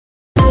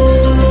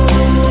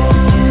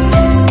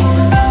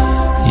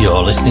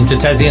listening to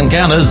Tassie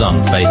Encounters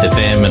on Faith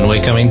FM, and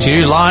we're coming to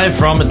you live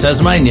from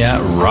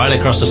Tasmania, right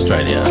across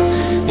Australia.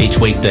 Each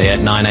weekday at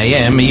 9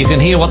 a.m, you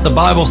can hear what the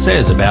Bible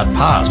says about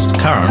past,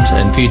 current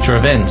and future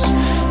events.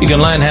 You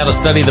can learn how to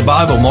study the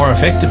Bible more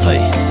effectively.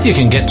 You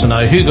can get to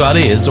know who God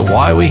is,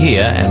 why we're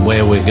here and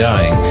where we're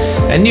going.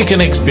 And you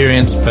can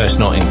experience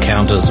personal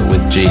encounters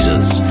with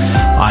Jesus.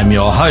 I'm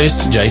your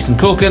host, Jason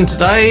Cook, and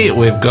today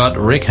we've got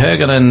Rick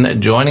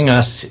Hergenhan joining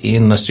us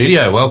in the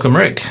studio. Welcome,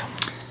 Rick.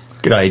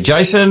 G'day,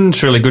 Jason.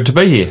 It's really good to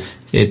be here.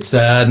 It's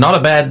not a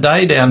bad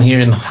day down here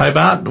in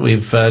Hobart.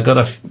 We've got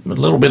a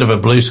little bit of a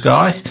blue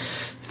sky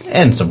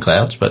and some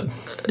clouds, but...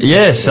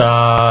 Yes,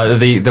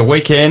 the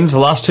weekends, the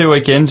last 2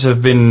 weekends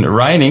have been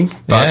raining,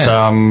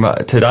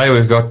 but today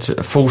we've got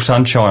full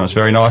sunshine. It's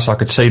very nice. I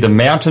could see the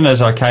mountain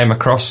as I came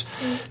across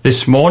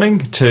this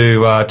morning to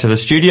the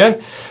studio,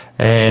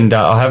 and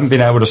I haven't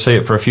been able to see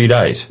it for a few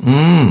days.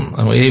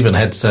 And we even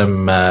had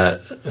some a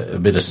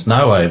bit of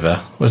snow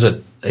over, was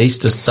it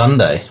Easter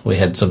Sunday? We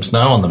had some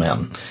snow on the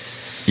mountain.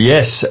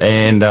 Yes,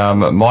 and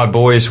my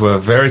boys were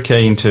very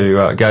keen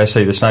to go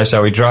see the snow,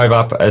 so we drove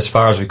up as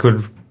far as we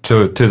could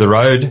to the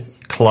road,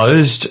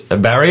 closed a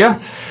barrier,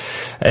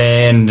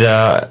 and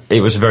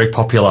it was very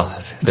popular.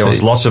 There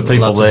was lots of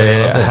people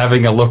there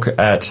having a look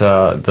at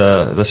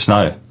the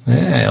snow.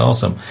 Yeah,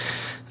 awesome.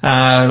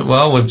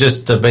 Well, we've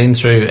just been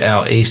through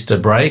our Easter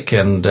break,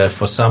 and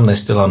for some they're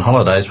still on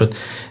holidays, but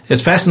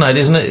it's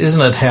fascinating,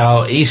 isn't it,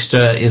 how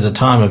Easter is a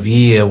time of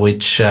year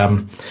which,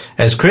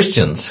 as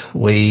Christians,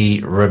 we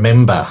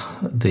remember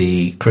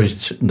the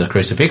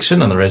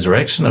crucifixion and the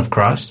resurrection of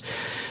Christ.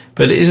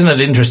 But isn't it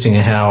interesting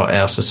how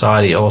our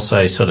society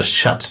also sort of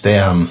shuts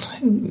down,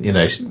 in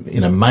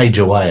a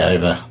major way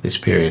over this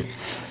period?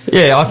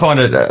 Yeah, I find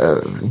it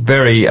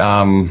very,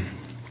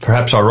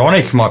 perhaps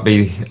ironic might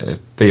be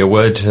a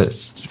word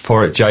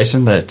for it,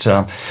 Jason, that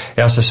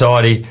our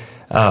society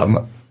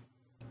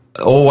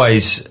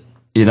always,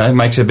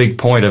 makes a big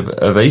point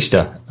of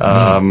Easter.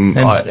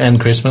 And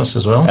Christmas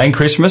as well. And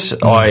Christmas.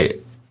 I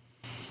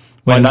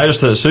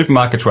noticed that the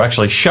supermarkets were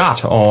actually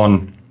shut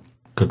on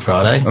Good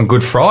Friday. On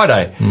Good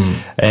Friday.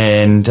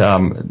 And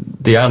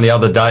the only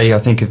other day, I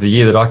think, of the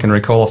year that I can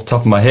recall off the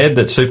top of my head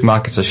that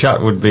supermarkets are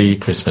shut would be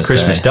Christmas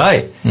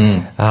Day.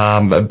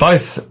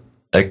 Both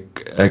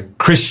a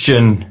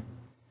Christian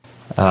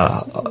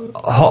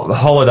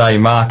holiday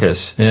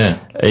markers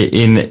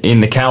in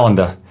the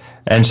calendar.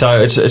 And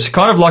so it's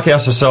kind of like our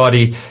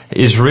society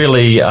is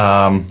really, they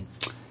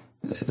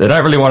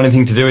don't really want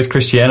anything to do with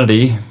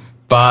Christianity,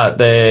 but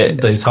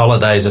these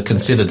holidays are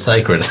considered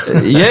sacred.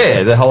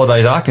 Yeah, the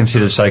holidays are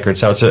considered sacred,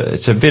 so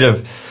it's a bit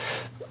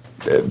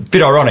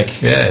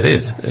ironic. Yeah, it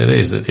is.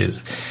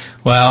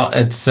 Well,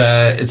 it's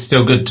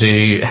still good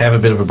to have a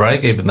bit of a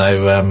break, even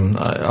though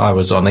I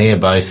was on air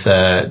both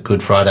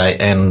Good Friday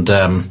and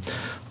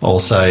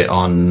also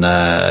on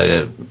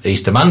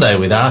Easter Monday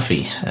with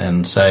Arfi,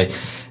 and so.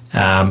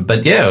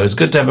 But yeah, it was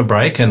good to have a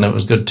break, and it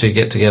was good to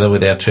get together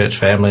with our church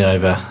family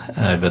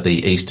over the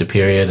Easter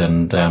period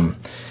and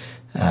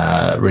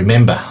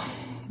remember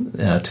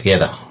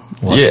together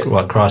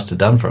what Christ had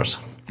done for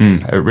us.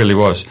 It really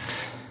was.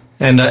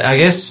 And I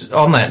guess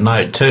on that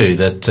note too,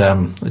 that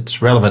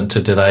it's relevant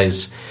to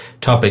today's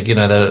topic.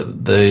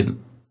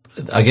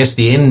 I guess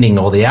the ending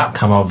or the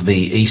outcome of the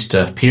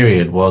Easter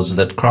period was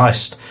that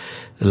Christ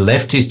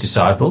left his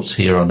disciples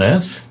here on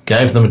earth,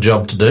 gave them a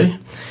job to do,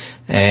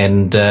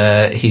 and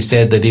he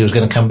said that he was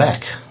going to come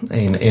back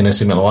in a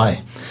similar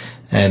way.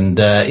 And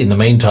in the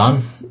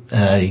meantime,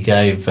 he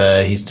gave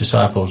his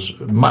disciples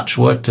much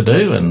work to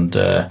do, and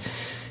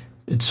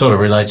it sort of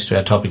relates to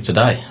our topic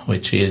today,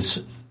 which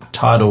is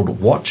titled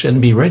Watch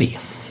and Be Ready.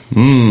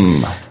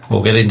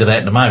 We'll get into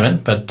that in a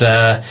moment, but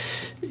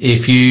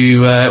if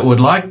you would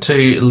like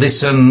to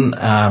listen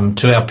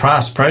to our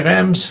past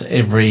programs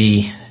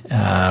every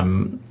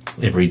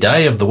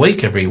day of the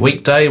week, every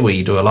weekday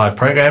we do a live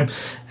program,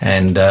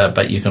 and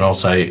but you can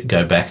also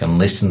go back and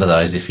listen to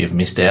those if you've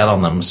missed out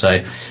on them.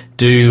 So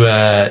do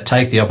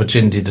take the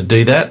opportunity to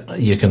do that.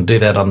 You can do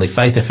that on the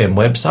Faith FM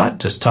website.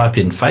 Just type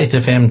in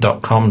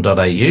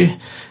faithfm.com.au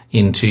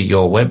into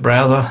your web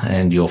browser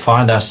and you'll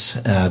find us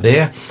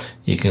there.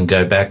 You can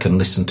go back and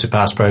listen to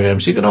past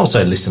programs. You can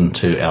also listen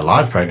to our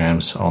live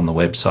programs on the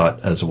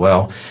website as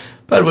well.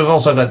 But we've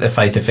also got the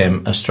Faith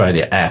FM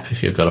Australia app.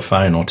 If you've got a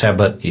phone or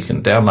tablet, you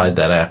can download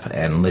that app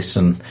and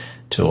listen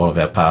to all of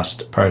our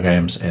past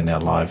programs and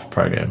our live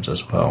programs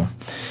as well.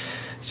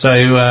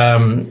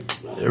 So,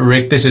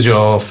 Rick, this is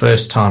your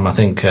first time, I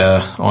think,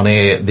 on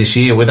air this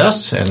year with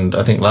us, and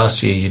I think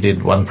last year you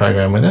did one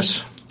program with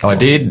us. I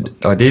did.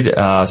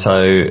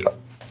 So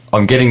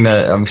I'm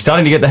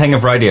starting to get the hang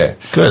of radio.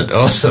 Good,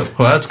 awesome.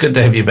 Well, it's good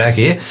to have you back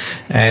here,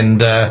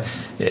 and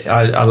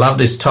I love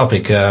this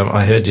topic.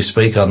 I heard you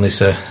speak on this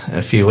a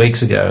few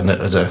weeks ago, and it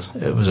was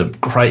a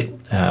great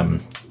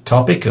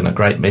topic and a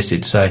great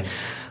message. So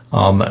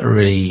I'm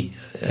really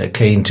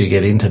keen to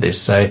get into this.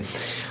 So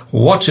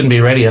watch and be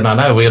ready, and I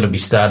know we're going to be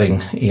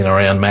starting in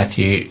around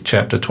Matthew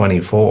chapter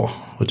 24.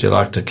 Would you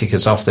like to kick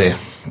us off there?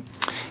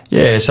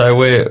 Yeah, so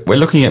we're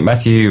looking at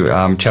Matthew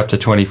chapter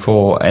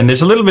 24, and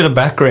there's a little bit of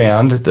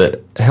background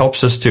that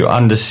helps us to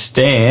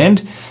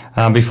understand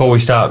before we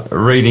start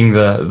reading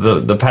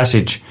the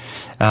passage.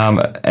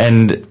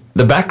 And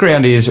the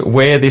background is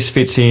where this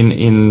fits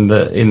in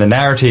the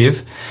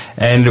narrative,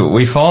 and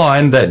we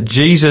find that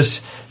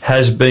Jesus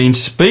has been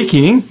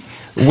speaking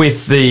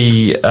with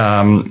the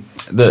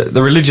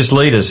religious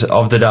leaders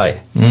of the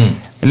day.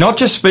 Not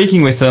just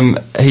speaking with them,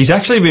 he's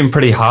actually been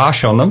pretty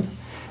harsh on them,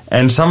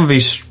 and some of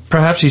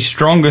perhaps his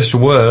strongest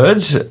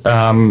words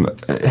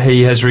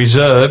he has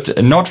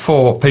reserved not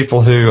for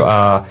people who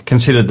are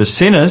considered the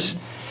sinners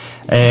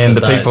and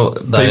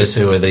those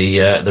who are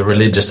the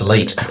religious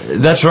elite.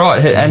 That's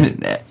right,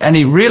 and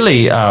he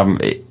really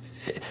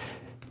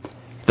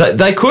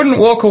they couldn't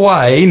walk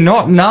away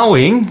not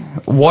knowing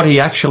what he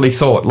actually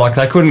thought. Like,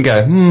 they couldn't go,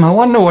 I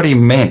wonder what he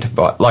meant.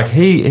 But like,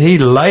 he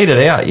laid it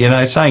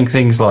out, saying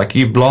things like,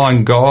 "You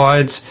blind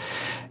guides,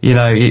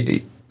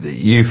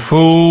 you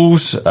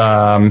fools,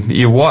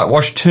 you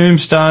whitewashed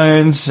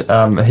tombstones."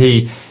 What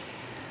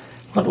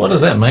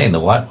does that mean,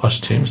 the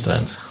whitewashed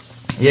tombstones?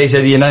 Yeah, he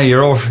said,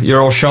 you're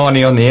all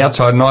shiny on the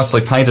outside,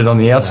 nicely painted on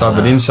the outside,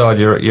 but inside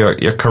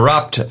you're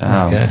corrupt.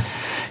 Okay.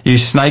 You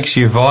snakes,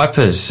 you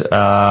vipers.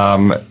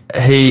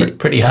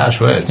 Pretty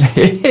harsh words.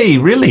 He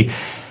really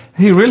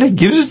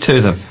gives it to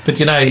them. But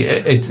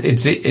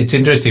it's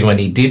interesting, when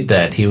he did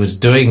that, he was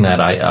doing that.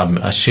 I'm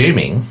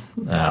assuming,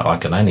 I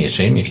can only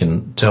assume. You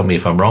can tell me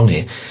if I'm wrong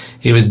here.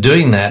 He was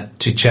doing that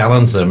to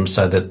challenge them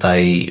so that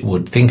they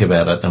would think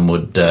about it and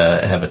would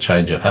have a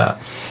change of heart.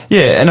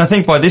 Yeah, and I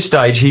think by this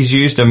stage he's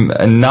used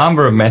a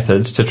number of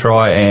methods to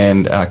try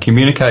and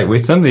communicate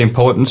with them the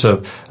importance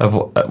of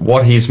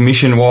what his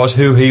mission was,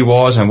 who he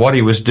was, and what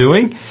he was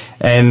doing.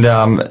 And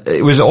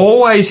it was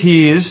always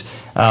his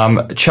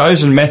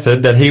chosen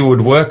method that he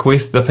would work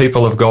with the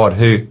people of God,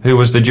 who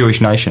was the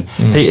Jewish nation.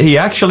 He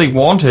actually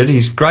wanted,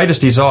 his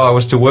greatest desire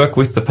was to work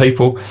with the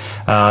people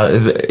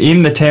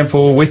in the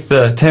temple, with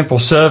the temple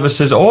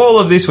services. All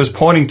of this was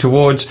pointing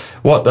towards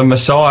what the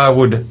Messiah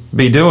would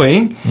be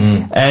doing,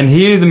 and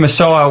here the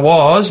Messiah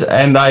was,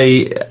 and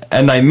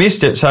they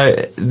missed it. So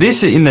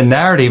this, in the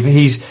narrative,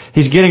 he's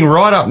getting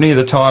right up near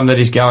the time that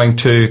he's going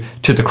to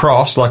the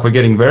cross, like we're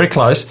getting very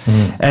close,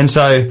 and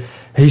so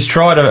he's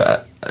tried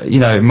to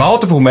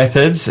multiple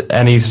methods,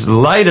 and he's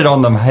laid it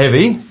on them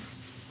heavy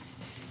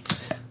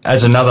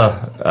as another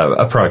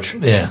approach.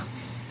 Yeah,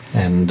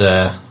 and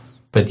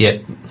but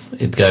yet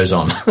it goes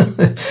on.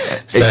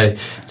 So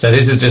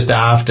this is just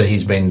after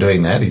he's been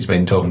doing that. He's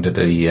been talking to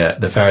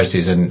the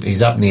Pharisees, and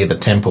he's up near the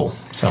temple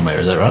somewhere.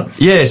 Is that right?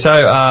 Yeah.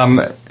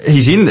 So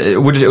he's in.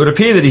 It would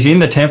appear that he's in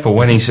the temple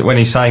when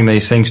he's saying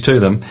these things to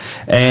them,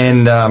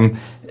 and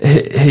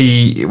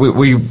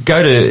we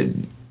go to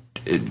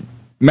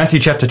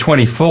Matthew chapter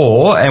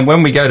 24, and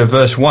when we go to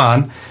verse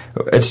 1,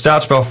 it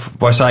starts off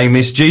by saying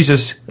this: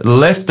 Jesus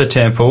left the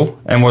temple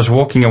and was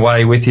walking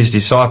away with his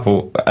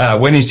disciple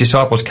when his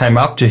disciples came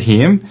up to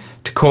him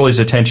to call his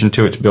attention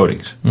to its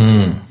buildings.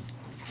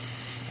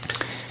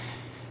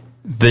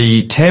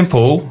 The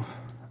temple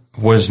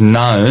was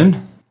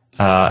known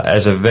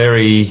as a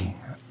very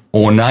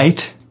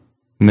ornate,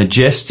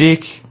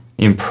 majestic,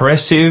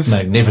 impressive,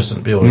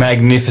 magnificent building.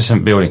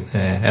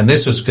 Yeah, and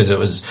this was because it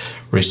was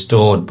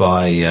restored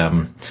by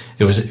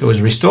it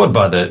was restored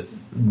by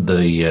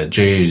the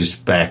Jews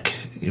back,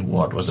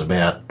 what was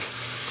about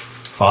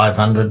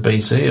 500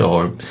 BC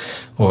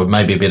or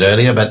maybe a bit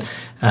earlier, but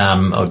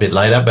or a bit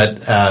later.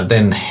 But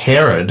then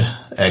Herod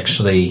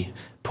actually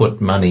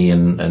put money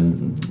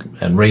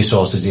and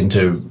resources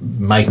into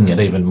making it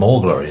even more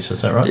glorious.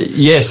 Is that right?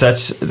 Yes,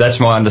 that's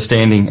my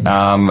understanding.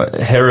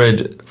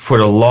 Herod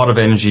put a lot of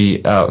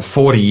energy,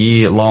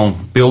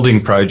 40-year-long building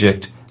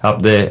project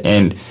up there,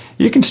 and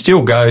you can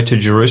still go to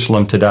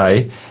Jerusalem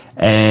today,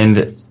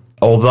 and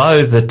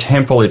although the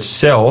temple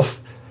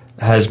itself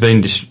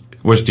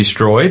was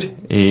destroyed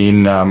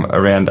in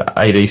around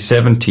AD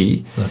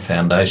 70, the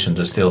foundations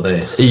are still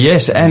there.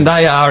 Yes, and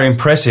they are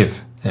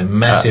impressive. They're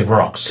massive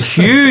rocks.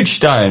 Huge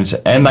stones,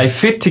 and they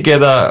fit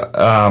together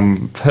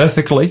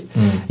perfectly.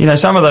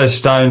 Some of those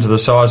stones are the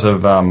size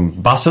of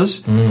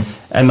buses,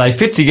 and they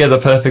fit together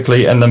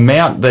perfectly, and the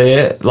mount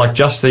there, like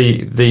just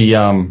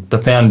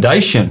the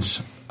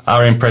foundations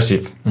are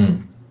impressive.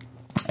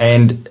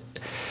 And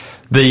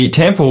the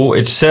temple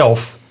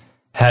itself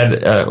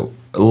had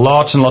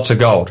lots and lots of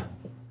gold.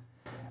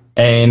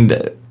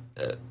 And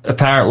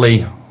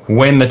apparently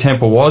when the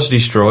temple was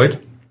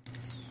destroyed,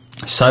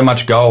 so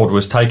much gold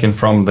was taken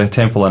from the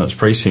temple and its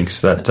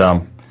precincts that...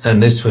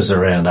 and this was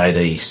around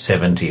AD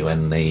 70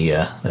 when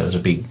there was a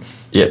big...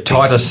 Yeah,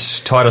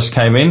 Titus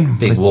came in.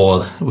 Big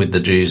war with the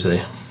Jews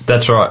there.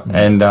 That's right.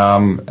 And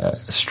a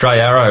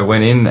stray arrow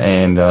went in,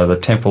 and the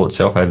temple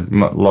itself had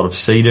a lot of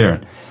cedar,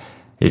 and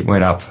it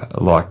went up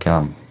like...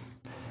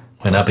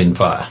 went up in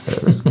fire.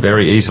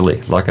 Very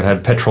easily, like it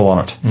had petrol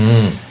on it.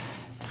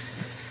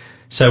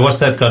 So what's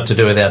that got to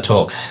do with our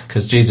talk?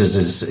 Because Jesus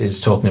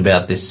is talking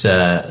about this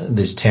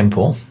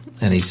temple,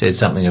 and he said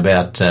something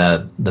about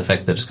the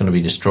fact that it's going to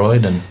be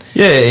destroyed. And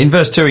in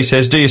verse 2 he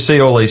says, "Do you see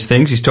all these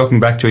things?" He's talking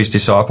back to his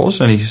disciples,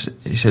 and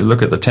he said,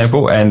 "Look at the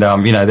temple," and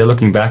they're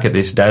looking back at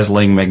this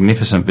dazzling,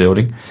 magnificent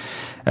building,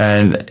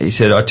 and he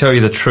said, "I tell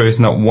you the truth,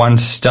 not one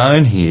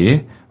stone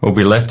here will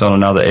be left on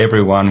another;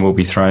 everyone will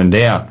be thrown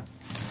down."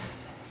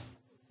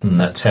 And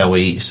that's how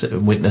we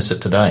witness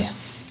it today,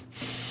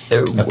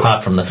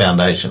 apart from the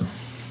foundation.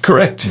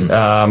 Correct.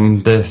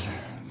 The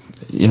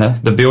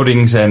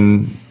buildings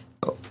and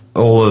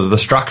all of the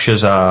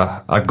structures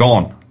are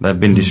gone. They've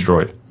been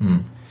destroyed.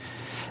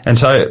 And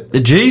so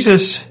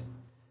Jesus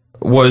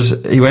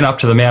he went up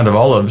to the Mount of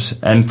Olives,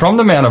 and from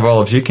the Mount of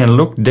Olives you can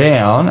look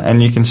down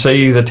and you can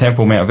see the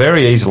Temple Mount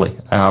very easily.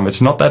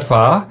 It's not that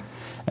far,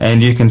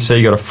 and you can see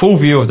you got a full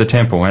view of the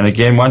temple. And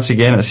again, once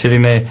again, it's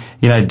sitting there,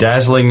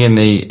 dazzling in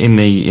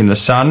the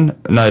sun,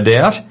 no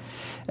doubt.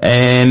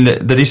 And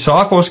the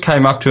disciples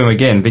came up to him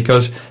again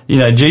because,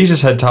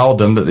 Jesus had told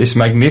them that this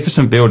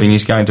magnificent building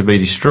is going to be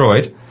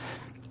destroyed.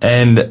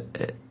 And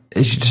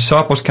his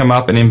disciples come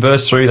up, and in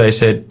verse 3 they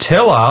said,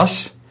 "Tell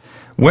us,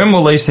 when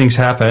will these things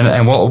happen,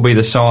 and what will be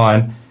the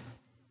sign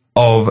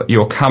of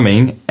your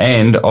coming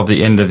and of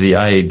the end of the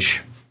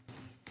age?"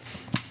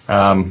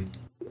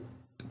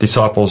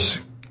 Disciples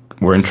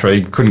were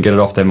intrigued, couldn't get it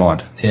off their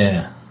mind.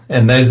 Yeah.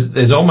 And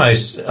there's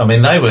almost,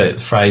 they were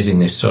phrasing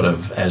this sort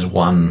of as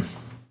one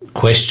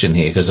question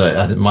here, because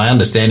my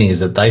understanding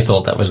is that they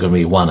thought that was going to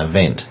be one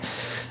event.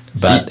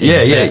 But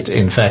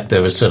in fact,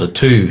 there was sort of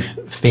two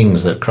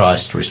things that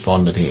Christ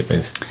responded here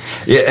with.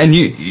 Yeah, and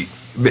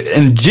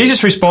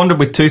Jesus responded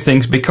with two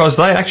things because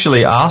they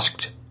actually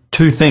asked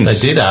two things. They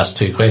did ask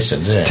two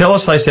questions, yeah. Tell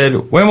us, they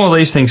said, when will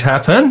these things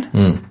happen?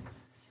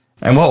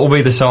 And what will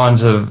be the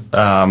signs of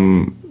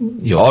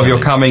your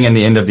coming and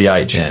the end of the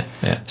age? Yeah.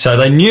 So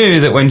they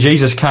knew that when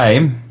Jesus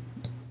came,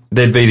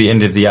 there'd be the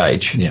end of the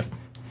age. Yeah.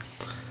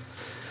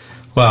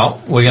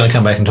 Well, we're going to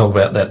come back and talk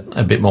about that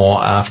a bit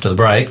more after the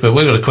break, but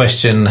we've got a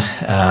question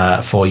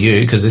for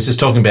you, because this is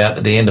talking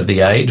about the end of the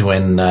age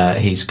when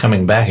he's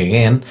coming back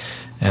again,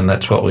 and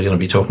that's what we're going to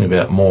be talking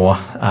about more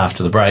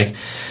after the break.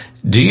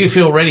 Do you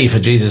feel ready for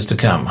Jesus to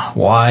come?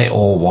 Why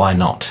or why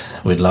not?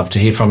 We'd love to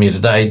hear from you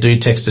today. Do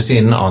text us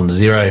in on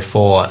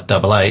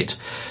 0488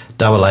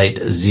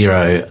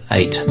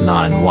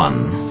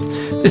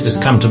 880891. This has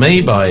Come to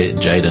Me by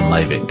Jaden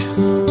Lavik.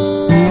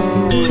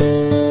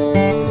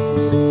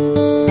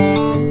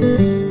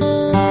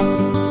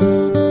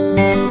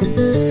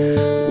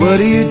 What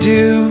do you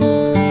do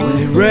when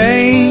it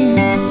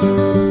rains?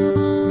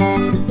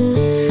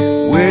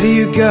 Where do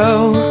you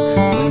go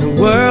when the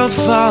world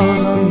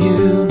falls on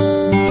you?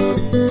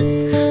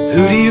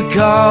 Who do you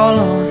call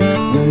on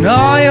when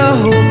all your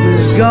hope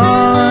is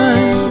gone?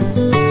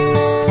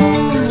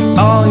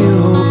 All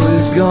your hope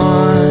is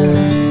gone.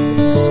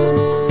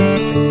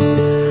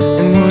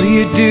 And what do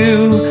you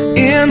do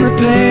in the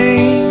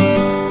pain?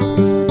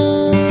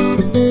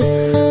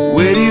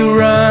 Where do you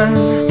run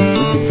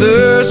when you're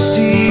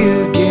thirsty?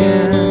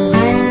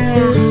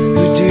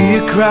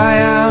 Cry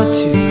out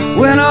to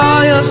when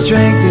all your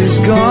strength is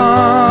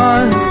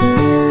gone.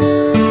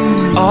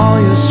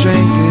 All your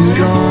strength is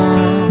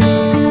gone.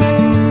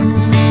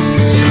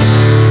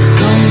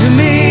 Come to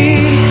me,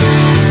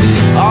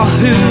 all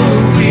who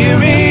are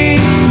weary,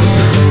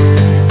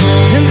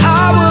 and I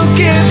will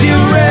give you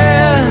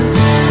rest.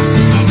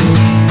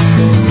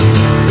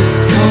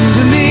 Come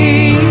to me,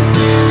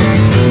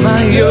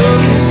 my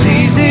yoke is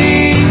easy.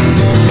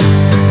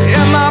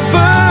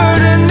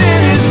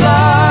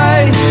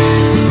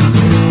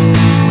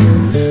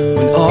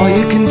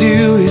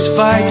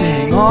 Fight to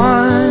hang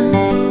on.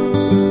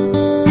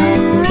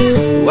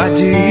 Why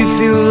do you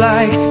feel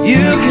like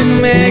you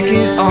can make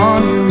it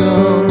on your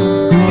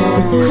own?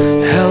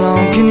 How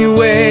long can you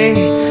wait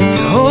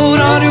to hold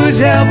on to his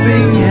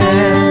helping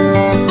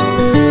hand?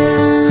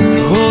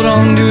 Hold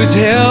on to his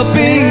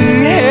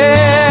helping hand.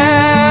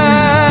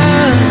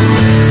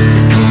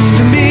 Come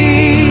to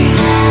me,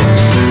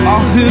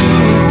 all who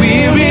are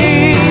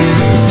weary,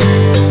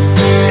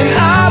 and I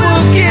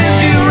will give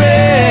you rest.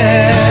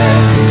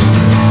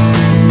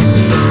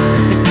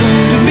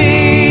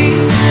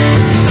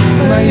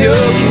 My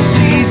yoke is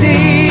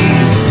easy,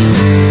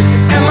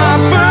 and my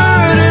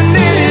burden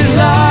is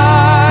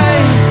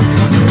light.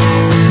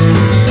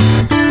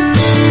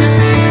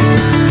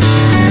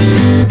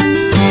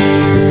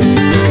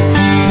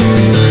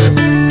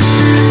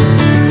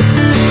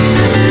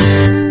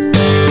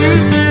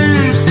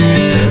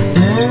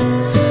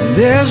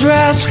 There's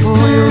rest for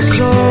your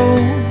soul.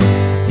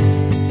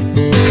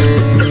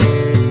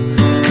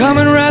 Come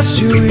and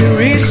rest your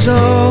weary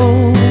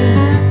soul.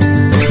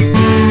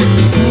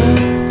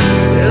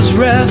 There's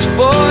rest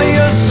for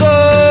your soul.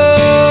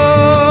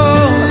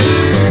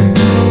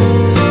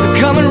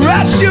 Come and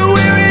rest your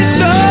weary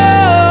soul.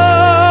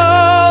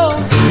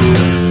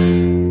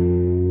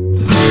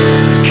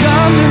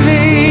 Come to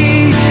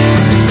me,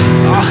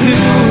 all who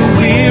are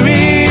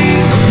weary,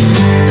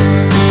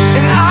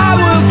 and I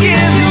will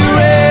give you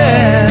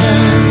rest.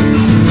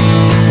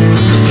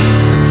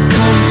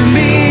 Come to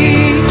me,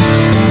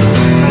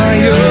 my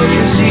yoke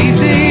is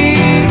easy.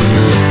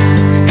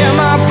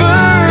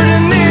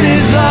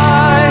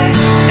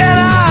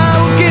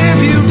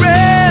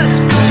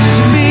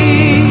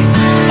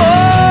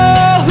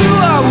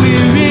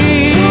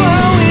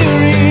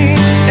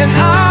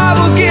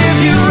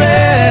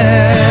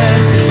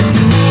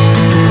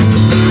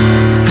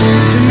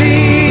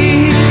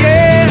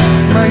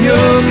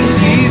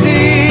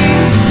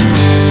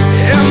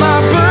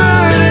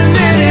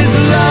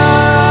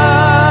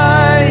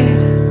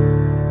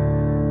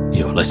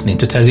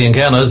 to Tassie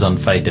Encounters on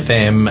Faith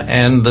FM,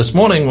 and this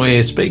morning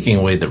we're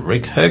speaking with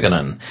Rick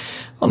Hergenhan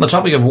on the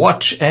topic of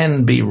watch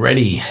and be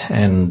ready,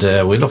 and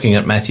we're looking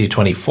at Matthew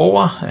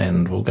 24,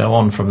 and we'll go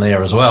on from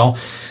there as well.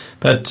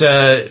 But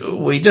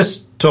we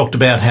just talked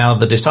about how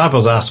the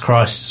disciples asked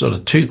Christ sort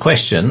of two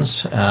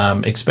questions,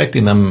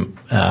 expecting them,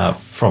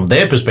 from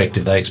their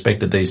perspective, they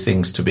expected these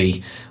things to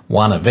be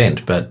one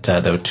event, but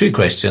there were two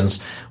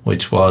questions,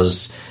 which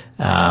was,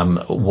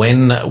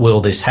 when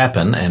will this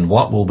happen, and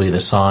what will be the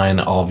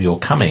sign of your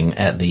coming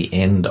at the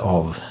end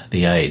of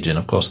the age? And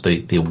of course,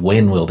 the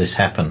when will this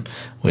happen?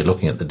 We're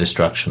looking at the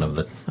destruction of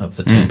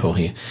the temple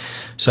here.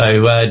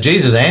 So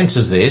Jesus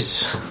answers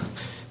this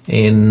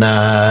in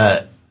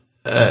a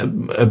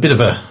bit of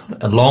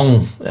a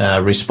long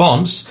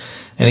response,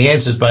 and he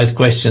answers both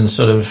questions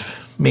sort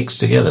of mixed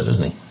together,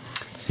 doesn't he?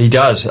 He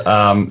does.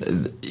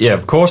 Yeah,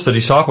 of course, the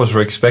disciples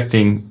were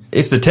expecting,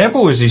 if the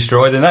temple was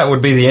destroyed, then that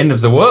would be the end of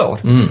the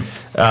world.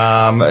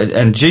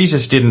 And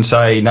Jesus didn't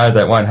say, no,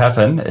 that won't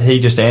happen. He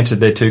just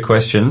answered their two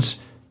questions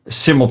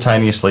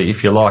simultaneously,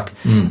 if you like.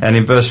 And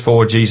in verse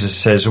 4, Jesus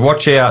says,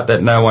 watch out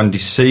that no one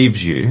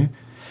deceives you,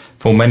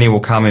 for many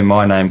will come in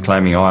my name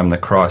claiming I am the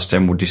Christ,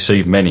 and will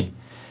deceive many.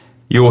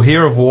 You will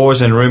hear of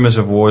wars and rumours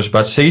of wars,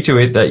 but see to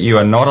it that you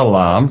are not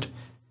alarmed.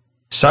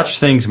 Such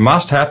things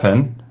must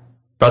happen,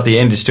 but the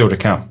end is still to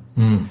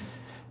come.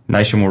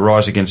 Nation will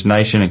rise against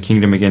nation and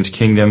kingdom against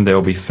kingdom. There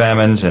will be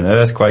famines and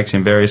earthquakes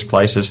in various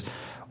places.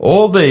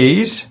 All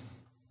these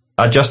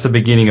are just the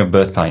beginning of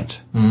birth pains.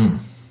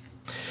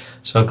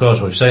 So, of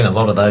course, we've seen a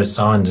lot of those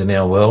signs in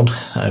our world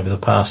over the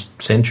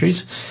past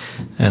centuries,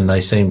 and they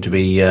seem to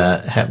be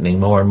happening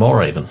more and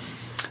more even.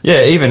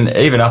 Yeah,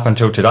 even up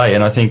until today.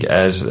 And I think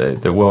as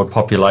the world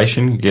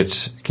population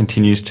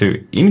continues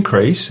to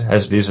increase,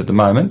 as it is at the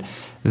moment,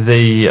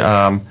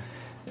 the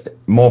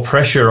more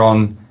pressure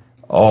on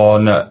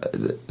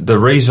the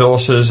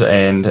resources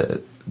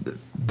and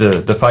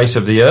the face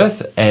of the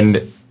earth,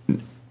 and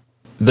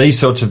these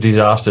sorts of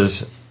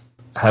disasters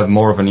have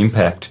more of an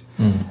impact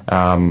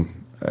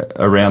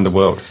around the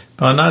world.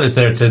 But I noticed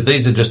there it says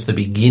these are just the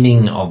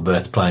beginning of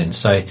birth pains.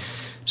 So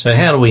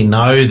how do we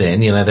know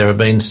then? You know, there have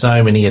been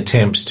so many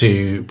attempts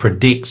to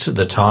predict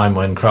the time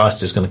when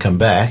Christ is going to come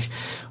back,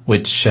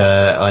 which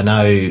I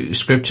know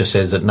Scripture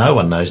says that no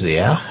one knows the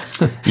hour.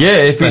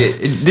 Yeah,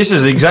 this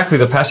is exactly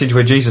the passage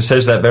where Jesus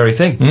says that very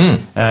thing.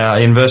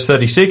 In verse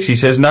 36, he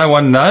says, no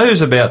one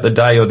knows about the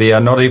day or the hour,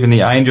 not even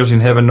the angels in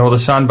heaven nor the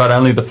Son, but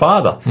only the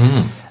Father.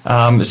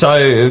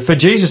 So for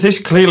Jesus,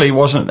 this clearly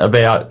wasn't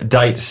about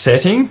date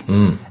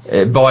setting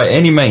by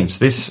any means.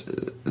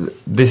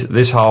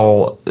 This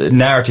whole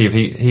narrative,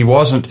 he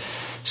wasn't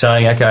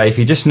saying, okay, if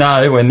you just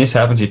know when this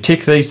happens, you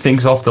tick these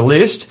things off the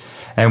list,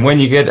 and when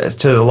you get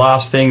to the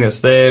last thing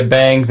that's there,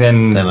 bang,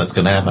 then it's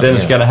going to happen. Then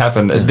it's going to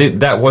happen. Yeah.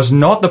 That was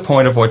not the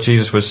point of what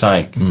Jesus was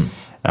saying.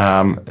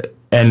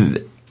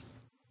 And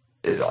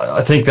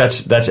I think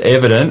that's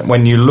evident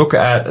when you look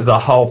at the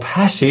whole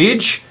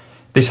passage,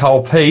 this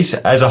whole piece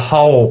as a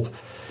whole.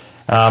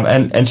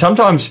 And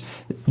sometimes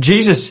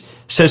Jesus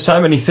says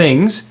so many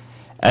things,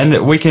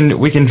 and we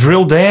can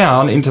drill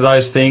down into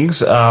those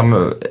things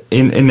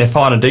in their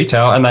finer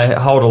detail, and they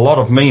hold a lot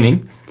of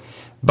meaning.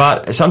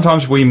 But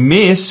sometimes we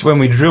miss, when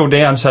we drill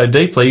down so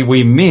deeply,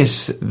 we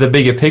miss the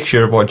bigger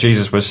picture of what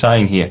Jesus was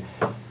saying here.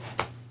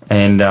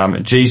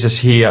 And Jesus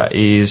here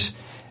is,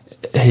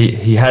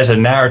 he has a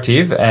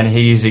narrative, and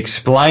he is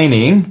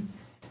explaining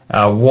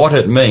what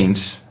it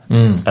means.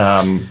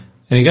 And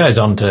he goes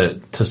on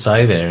to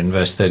say there in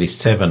verse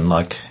 37,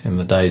 like in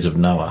the days of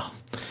Noah.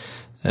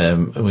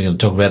 We're going to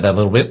talk about that a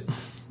little bit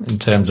in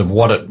terms of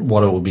what it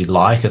will be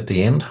like at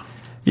the end.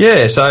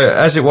 Yeah, so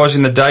as it was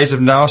in the days of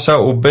Noah,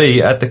 so it will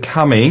be at the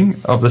coming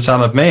of the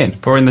Son of Man.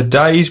 For in the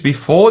days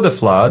before the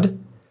flood,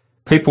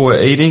 people were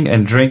eating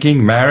and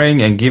drinking,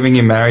 marrying and giving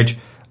in marriage,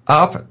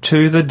 up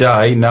to the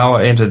day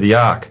Noah entered the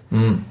ark.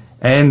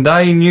 And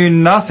they knew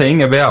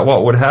nothing about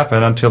what would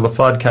happen until the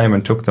flood came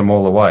and took them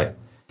all away.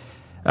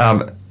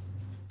 Noah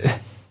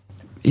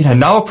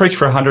preached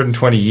for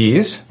 120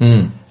 years.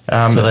 So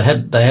they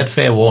had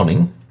fair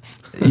warning.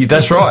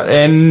 That's right.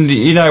 And,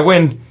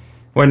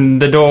 when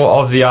the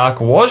door of the ark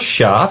was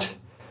shut,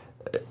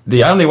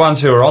 the only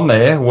ones who were on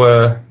there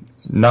were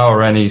Noah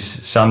and his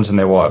sons and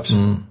their wives.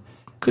 He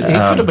could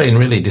have been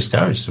really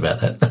discouraged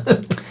about that.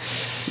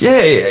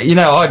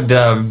 Yeah,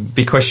 I'd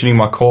be questioning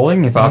my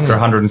calling if after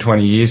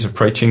 120 years of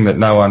preaching that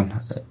no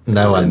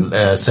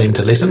one seemed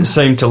to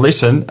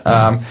listen.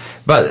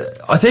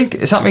 But I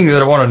think something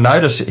that I want to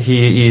notice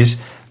here is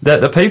that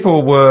the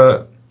people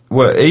were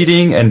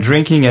eating and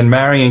drinking and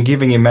marrying and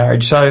giving in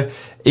marriage. So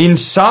in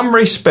some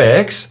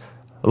respects,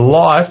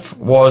 life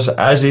was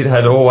as it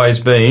had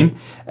always been.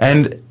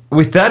 And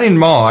with that in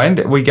mind,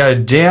 we go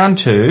down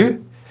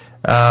to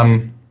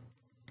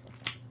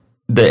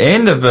the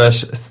end of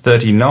verse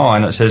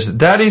 39. It says,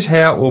 that is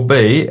how it will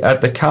be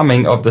at the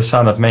coming of the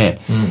Son of Man.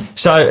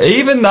 So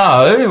even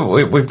though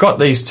we've got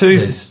these two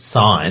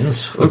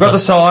signs, we've got the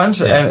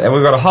signs, and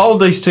we've got to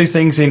hold these two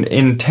things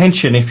in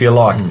tension, if you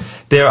like.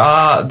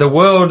 the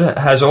world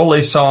has all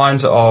these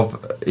signs of,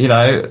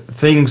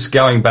 things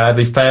going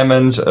badly,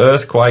 famines,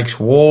 earthquakes,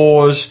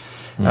 wars,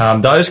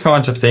 those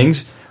kinds of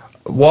things,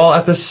 while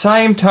at the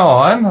same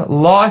time,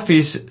 life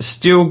is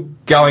still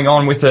going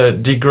on with a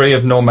degree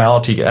of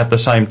normality at the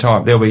same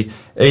time. There'll be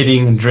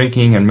eating and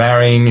drinking and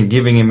marrying and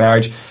giving in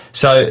marriage.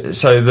 So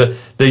the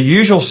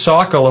usual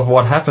cycle of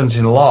what happens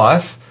in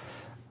life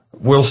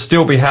will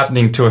still be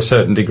happening to a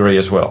certain degree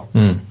as well.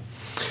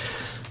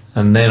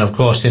 And then, of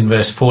course, in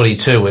verse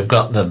 42, we've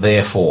got the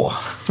therefore.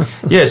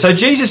 Yeah, so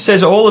Jesus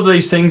says all of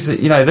these things that,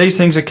 these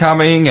things are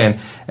coming and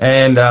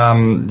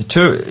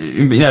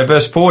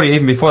verse 40,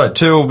 even before that,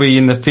 2 will be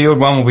in the field,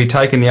 1 will be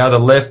taken, the other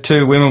left,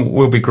 2 women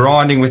will be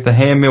grinding with the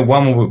handmill,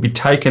 1 will be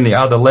taken, the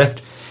other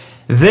left.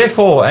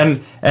 Therefore,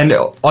 and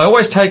I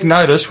always take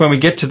notice when we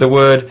get to the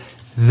word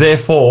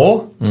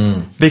therefore,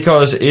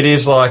 because it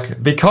is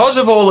like, because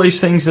of all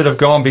these things that have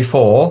gone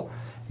before,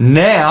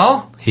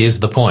 now...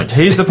 Here's the point.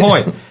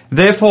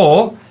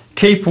 Therefore,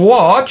 keep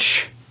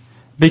watch,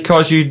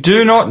 because you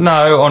do not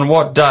know on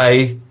what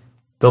day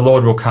the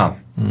Lord will come.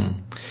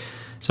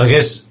 So I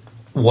guess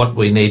what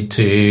we need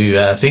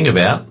to think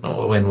about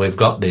when we've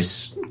got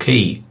this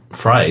key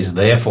phrase,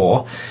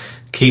 therefore,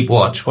 keep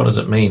watch. What does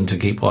it mean to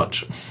keep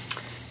watch?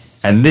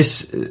 And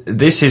this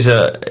is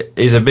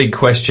a big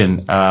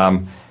question,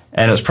 and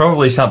it's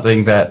probably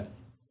something that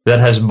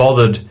has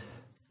bothered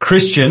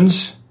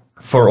Christians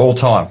for all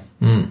time.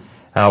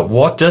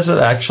 What does it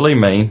actually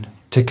mean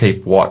to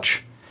keep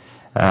watch?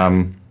 I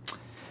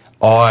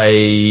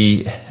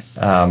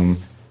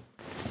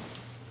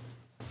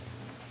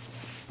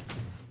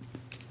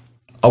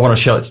want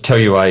to tell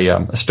you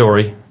a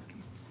story,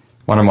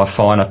 one of my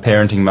finer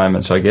parenting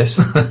moments, I guess.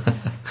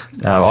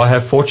 I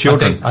have 4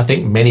 children. I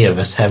think many of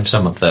us have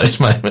some of those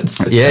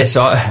moments. Yes,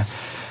 I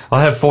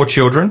have 4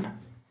 children,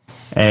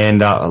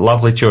 and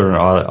lovely children.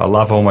 I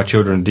love all my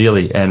children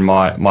dearly, and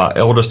my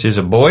eldest is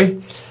a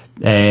boy,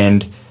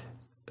 and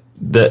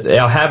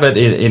our habit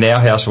in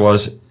our house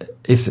was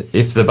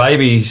if the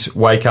babies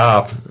wake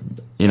up,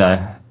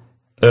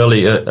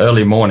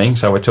 early morning,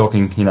 so we're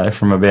talking,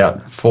 from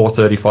about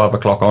 4:30, 5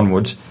 o'clock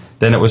onwards,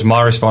 then it was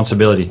my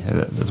responsibility.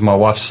 It was my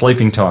wife's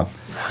sleeping time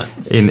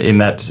in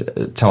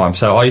that time.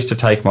 So I used to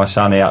take my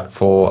son out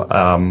for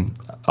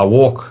a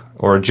walk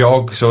or a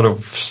jog, sort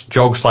of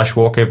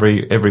jog/walk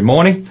every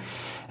morning.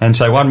 And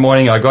so one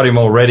morning I got him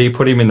all ready,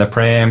 put him in the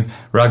pram,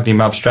 rugged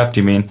him up, strapped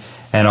him in,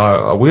 and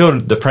I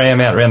wheeled the pram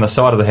out around the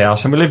side of the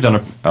house, and we lived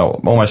on a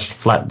almost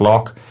flat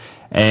block.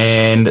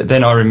 And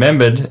then I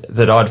remembered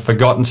that I'd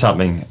forgotten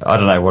something. I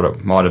don't know what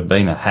it might have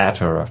been, a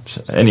hat or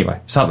anyway,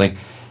 something.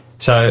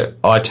 So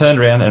I turned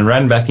around and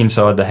ran back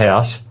inside the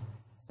house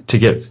to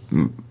get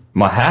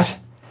my hat,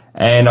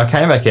 and I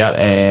came back out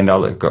and I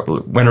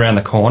went around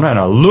the corner and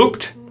I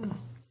looked,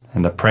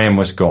 and the pram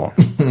was gone.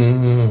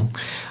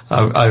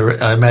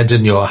 I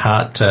imagine your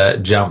heart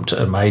jumped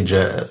a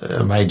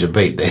major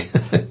beat there.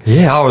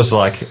 Yeah, I was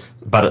like,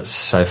 but it's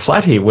so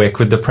flat here, where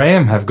could the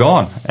pram have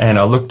gone? And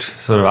I looked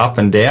sort of up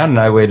and down,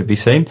 nowhere to be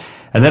seen.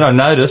 And then I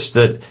noticed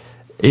that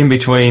in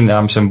between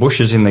some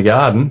bushes in the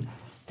garden,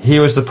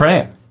 here was the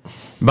pram.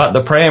 But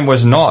the pram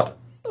was not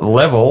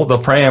level, the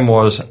pram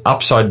was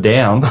upside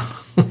down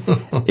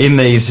in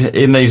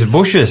these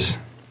bushes.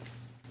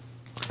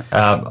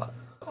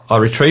 I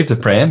retrieved the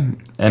pram,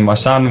 and my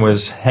son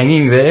was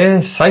hanging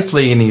there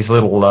safely in his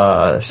little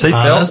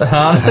seatbelt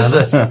harness.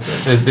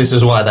 This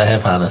is why they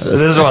have harnesses.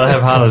 This is why they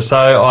have harnesses.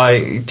 So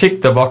I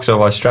ticked the box off.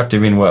 I strapped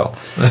him in well.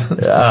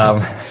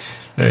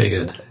 Very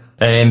good.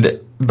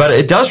 But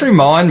it does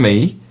remind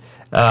me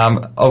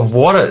of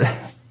what it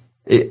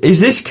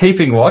is. This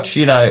keeping watch.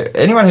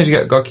 Anyone who's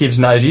got kids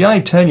knows you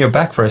only turn your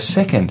back for a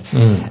second,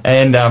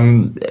 and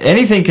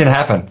anything can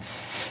happen.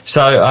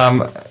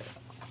 So.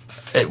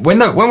 When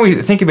we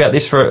think about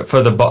this in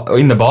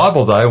the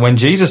Bible, though, when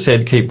Jesus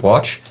said keep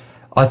watch,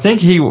 I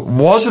think he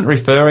wasn't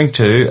referring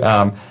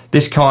to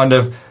this kind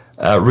of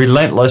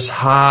relentless,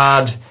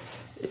 hard,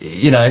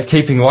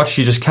 keeping watch.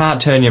 You just can't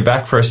turn your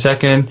back for a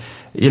second.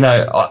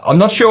 I'm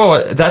not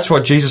sure that's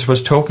what Jesus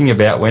was talking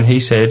about when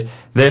he said,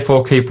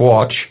 therefore keep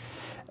watch.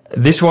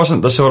 This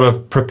wasn't the sort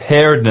of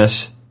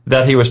preparedness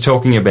that he was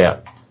talking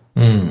about.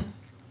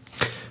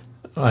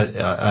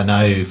 I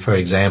know, for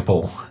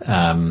example,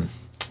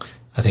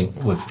 I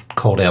think we've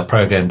called our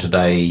program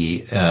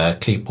today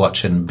Keep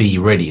Watch and Be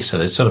Ready. So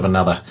there's sort of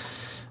another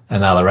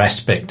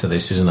aspect to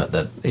this, isn't it?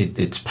 That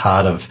it's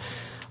part of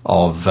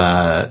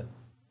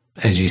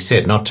as you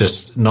said, not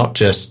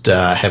just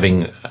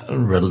having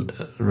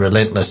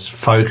relentless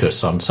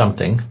focus on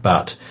something,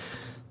 but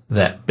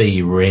that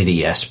be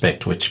ready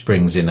aspect, which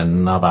brings in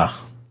another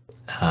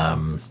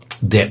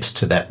depth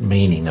to that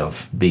meaning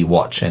of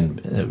watch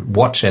and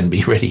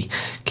be ready.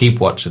 Keep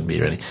watch and be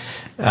ready.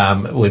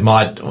 We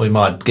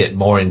might get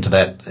more into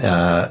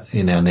that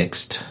in our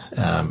next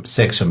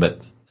section, but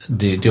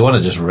do you want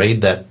to just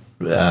read that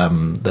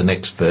the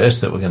next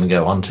verse that we're going to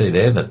go on to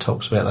there that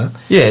talks about that?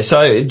 Yeah.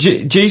 So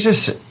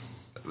Jesus,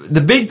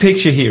 the big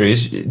picture here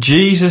is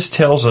Jesus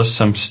tells us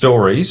some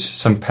stories,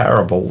 some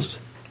parables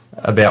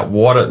about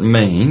what it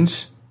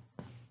means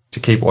to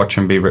keep watch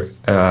and be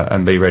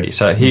ready.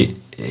 So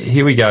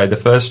here we go. The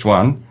first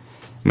one,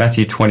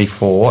 Matthew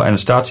 24, and it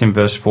starts in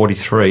verse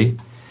 43.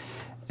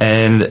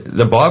 And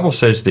the Bible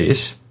says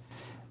this,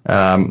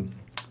 but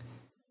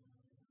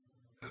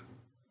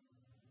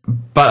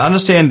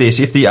understand this,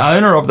 if the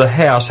owner of the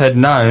house had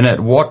known at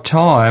what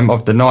time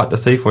of the night the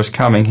thief was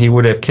coming, he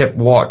would have kept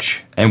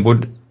watch and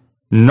would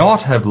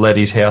not have let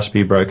his house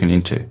be broken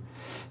into.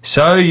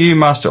 So you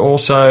must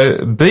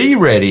also be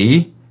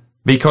ready,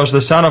 because the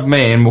Son of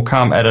Man will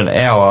come at an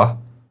hour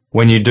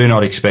when you do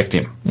not expect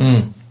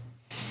him.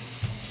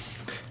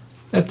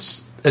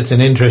 It's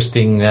an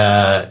interesting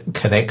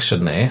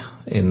connection there,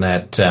 in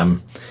that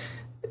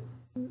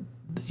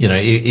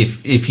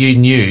if you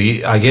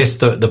knew, I guess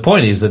the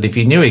point is that if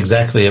you knew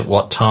exactly at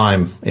what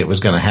time it was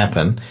going to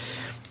happen,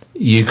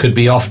 you could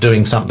be off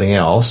doing something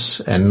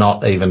else and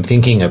not even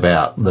thinking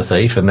about the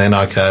thief, and then,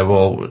 okay,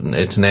 well,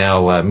 it's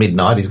now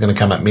midnight, he's going to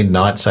come at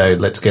midnight, so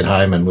let's get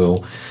home and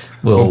we'll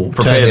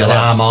turn the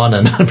alarm on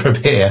and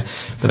prepare.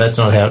 But that's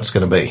not how it's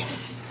going to be.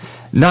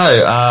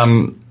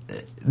 No,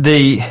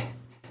 the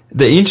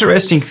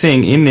interesting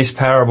thing in this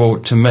parable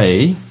to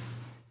me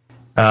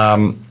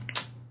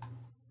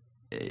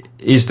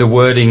is the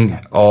wording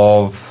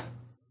of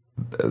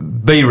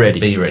be ready.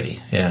 Be ready,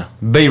 yeah.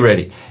 Be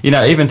ready.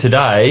 Even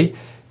today,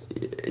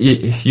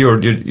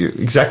 you're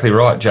exactly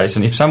right,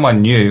 Jason. If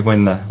someone knew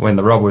when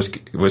the rob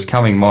was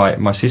coming,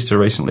 my sister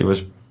recently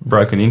was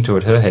broken into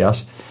at her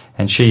house,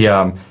 and she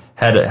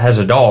has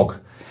a dog,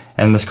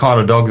 and this kind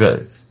of dog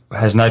that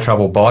has no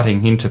trouble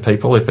biting into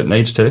people if it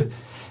needs to.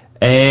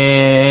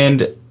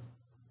 And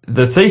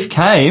the thief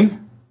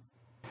came,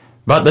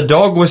 but the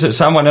dog was at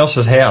someone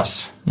else's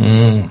house.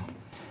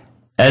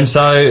 And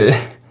so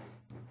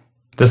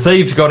the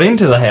thieves got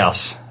into the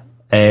house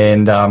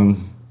and did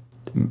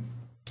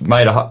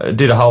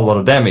a whole lot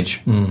of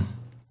damage.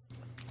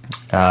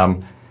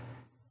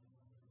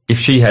 If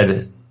she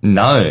had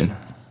known,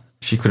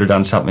 she could have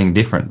done something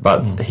different.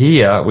 But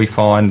here we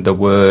find the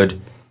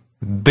word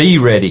be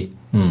ready.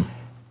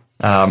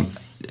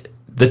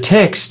 The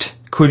text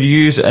could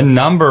use a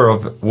number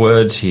of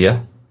words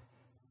here,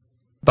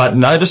 but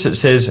notice it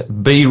says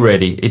be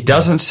ready. It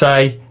doesn't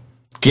say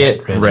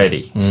get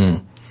ready.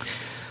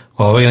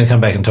 Well, we're going to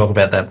come back and talk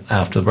about that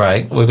after the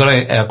break. We've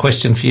got our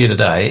question for you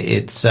today.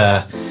 It's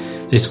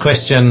this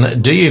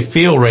question: do you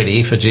feel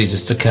ready for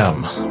Jesus to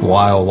come?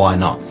 Why or why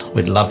not?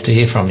 We'd love to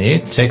hear from you.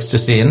 Text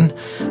us in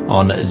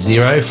on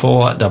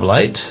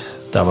 0488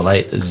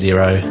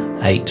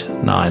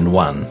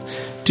 880891.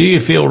 Do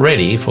you feel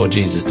ready for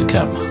Jesus to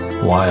come?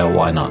 Why or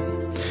why not?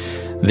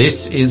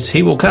 This is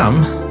He Will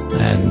Come,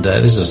 and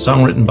this is a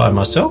song written by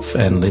myself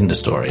and Linda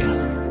Story.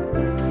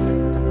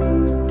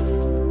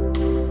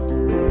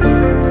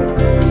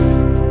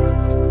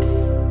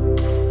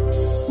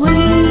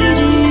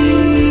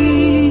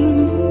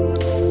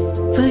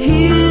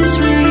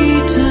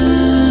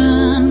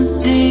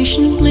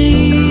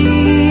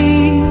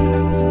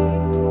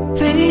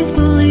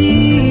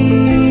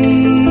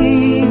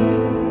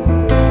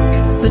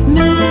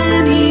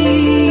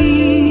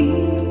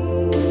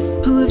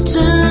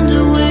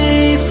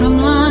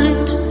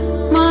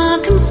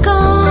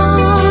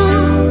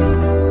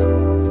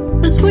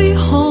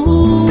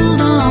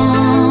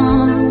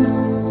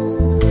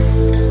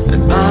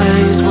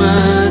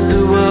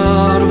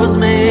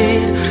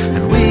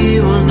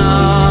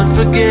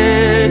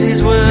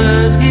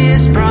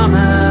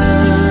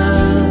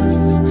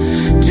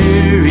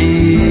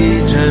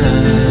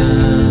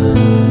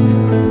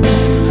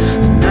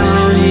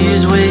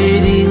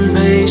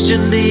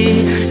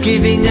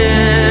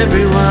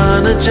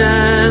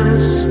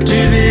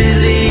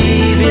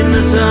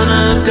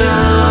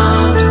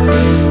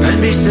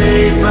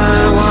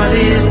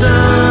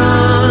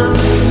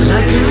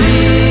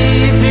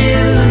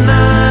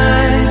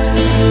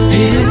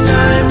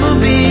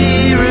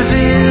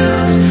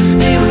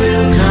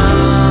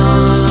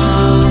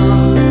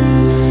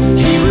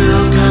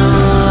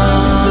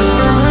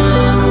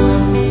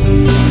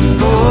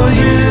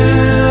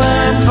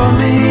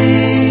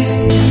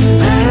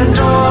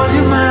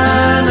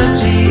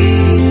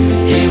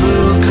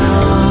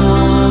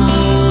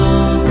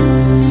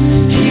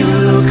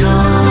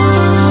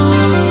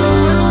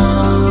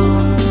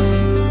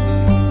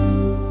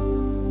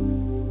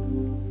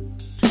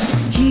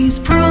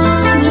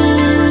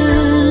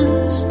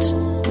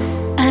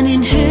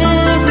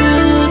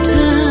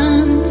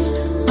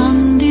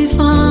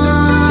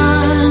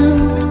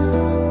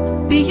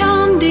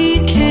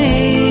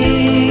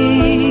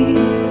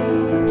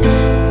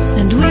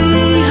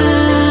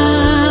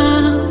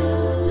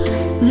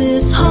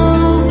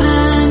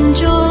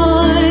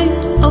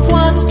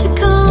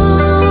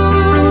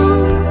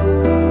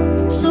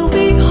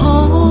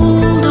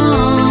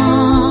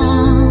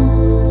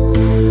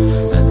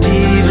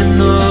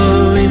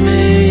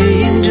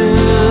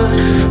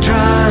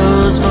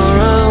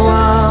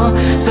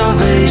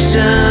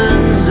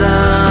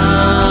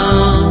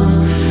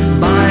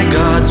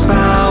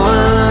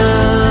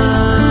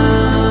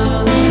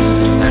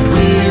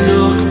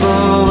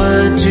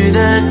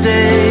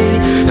 Day,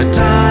 a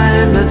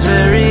time that's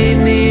very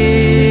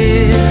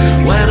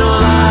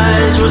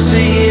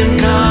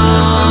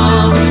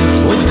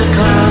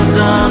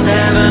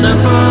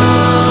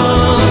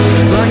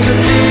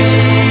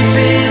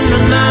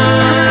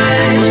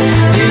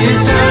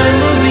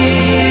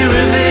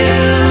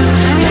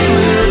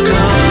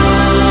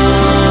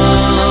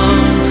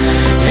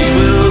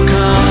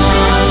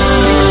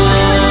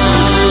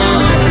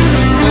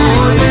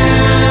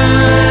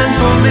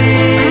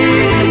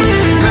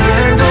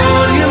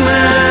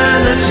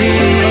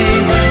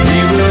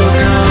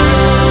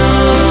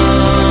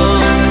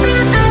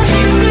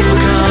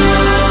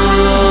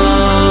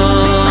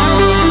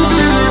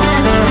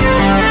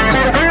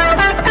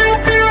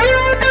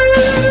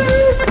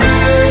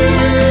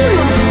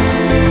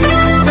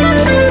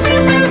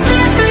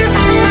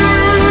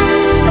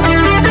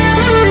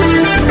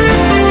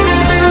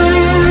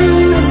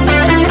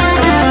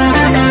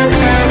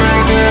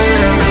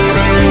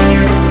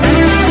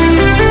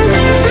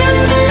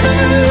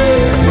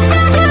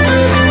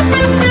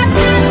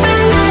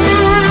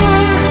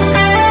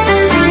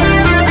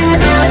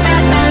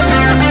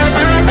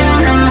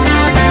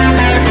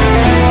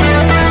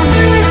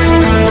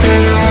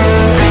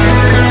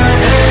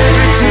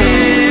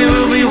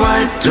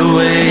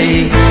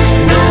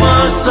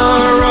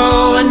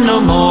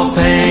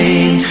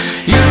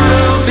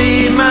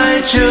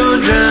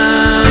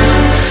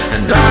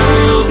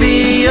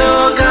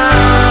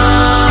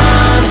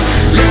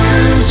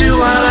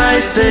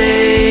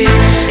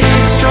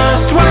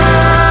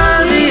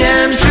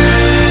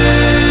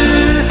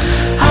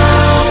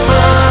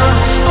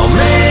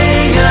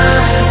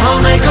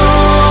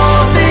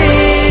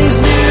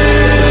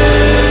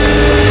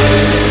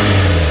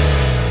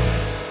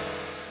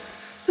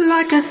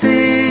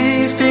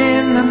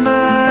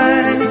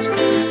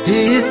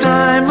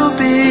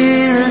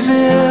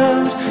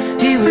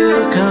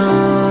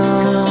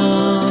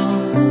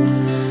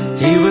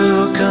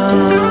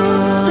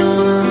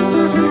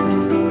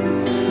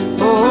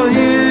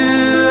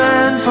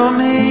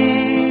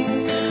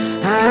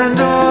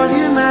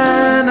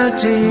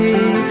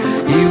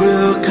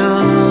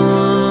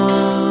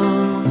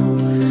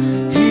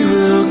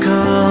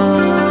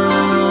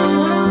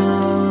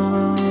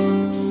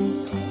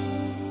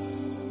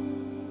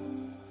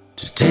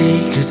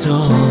take us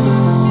home.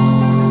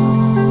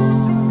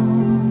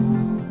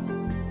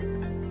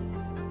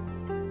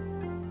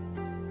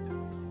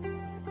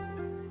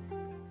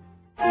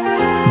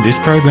 This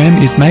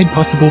program is made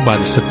possible by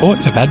the support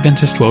of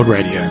Adventist World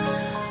Radio.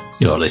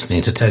 You're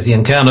listening to Tassie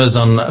Encounters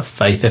on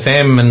Faith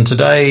FM, and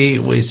today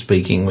we're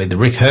speaking with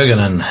Rick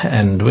Hergenhan,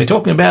 and we're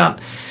talking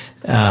about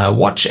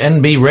watch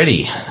and be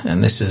ready.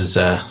 And this is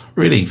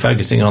really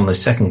focusing on the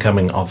second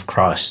coming of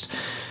Christ.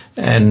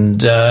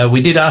 And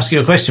we did ask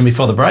you a question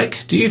before the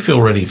break. Do you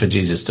feel ready for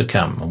Jesus to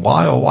come?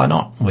 Why or why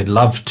not? We'd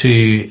love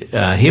to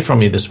hear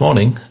from you this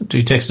morning.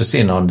 Do text us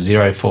in on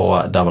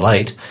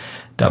 0488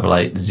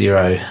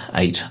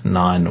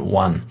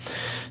 880891.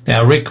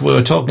 Now, Rick, we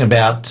were talking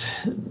about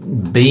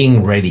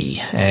being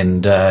ready,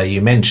 and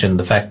you mentioned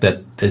the fact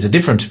that there's a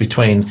difference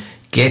between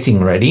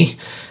getting ready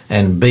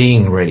and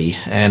being ready.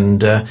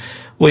 And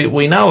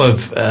we know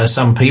of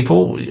some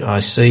people.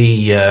 I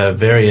see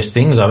various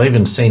things. I've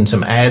even seen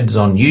some ads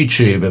on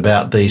YouTube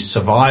about these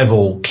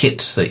survival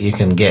kits that you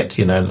can get,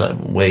 you know,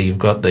 where you've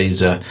got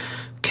these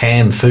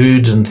canned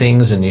foods and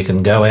things, and you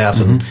can go out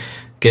and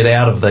get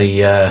out of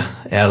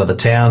the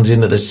towns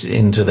into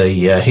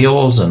the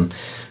hills and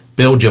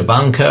build your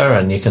bunker,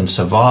 and you can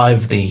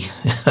survive the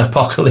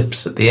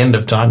apocalypse at the end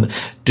of time. The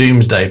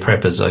doomsday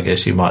preppers, I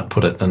guess you might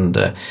put it. And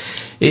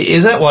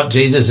is that what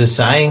Jesus is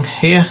saying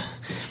here?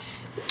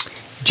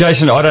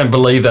 Jason, I don't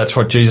believe that's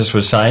what Jesus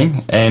was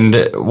saying.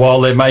 And while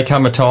there may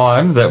come a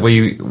time that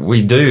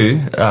we do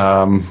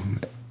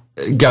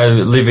go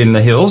live in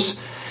the hills,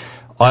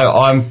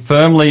 I'm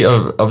firmly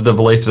of the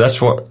belief that's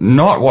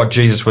not what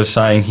Jesus was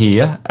saying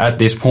here at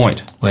this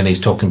point. When he's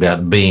talking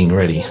about being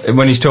ready.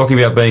 When he's talking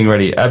about being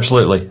ready,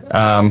 absolutely.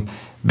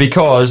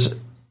 Because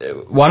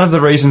one of the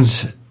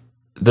reasons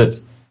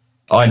that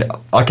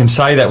I can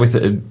say that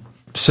with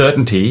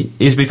certainty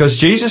is because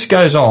Jesus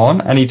goes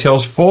on and he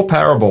tells 4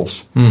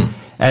 parables.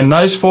 And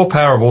those 4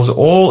 parables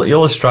all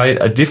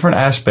illustrate a different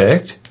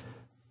aspect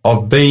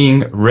of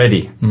being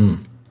ready.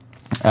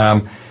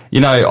 You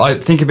know, I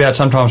think about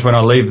sometimes when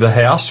I leave the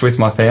house with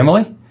my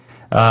family,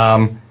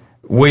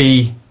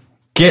 we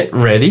get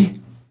ready,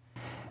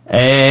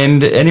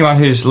 and anyone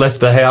who's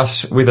left the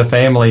house with a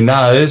family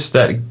knows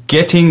that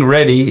getting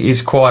ready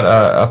is quite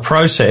a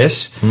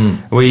process.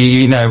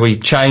 We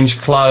change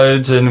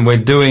clothes, and we're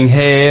doing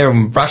hair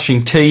and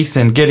brushing teeth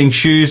and getting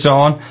shoes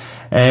on,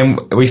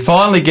 and we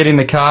finally get in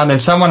the car, and then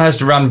someone has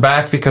to run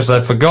back because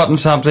they've forgotten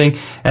something,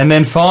 and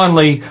then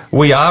finally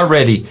we are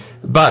ready.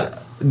 But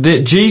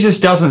Jesus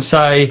doesn't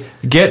say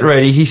get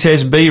ready, he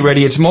says be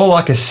ready. It's more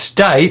like a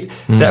state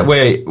that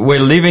we're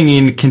living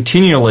in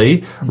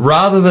continually,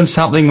 rather than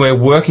something we're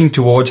working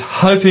towards,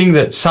 hoping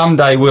that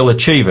someday we'll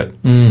achieve it.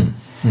 And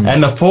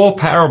the 4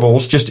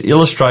 parables just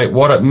illustrate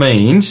what it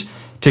means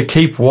to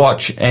keep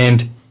watch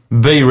and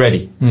be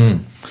ready.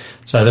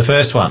 So the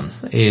first one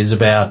is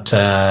about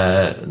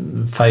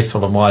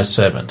faithful and wise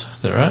servant.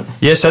 Is that right?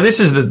 Yeah, so this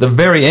is the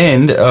very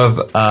end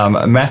of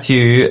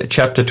Matthew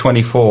chapter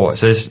 24.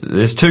 So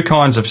there's 2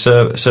 kinds of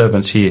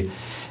servants here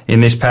in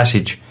this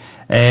passage.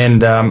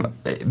 And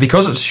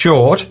because it's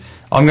short,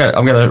 I'm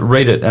going to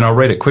read it, and I'll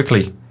read it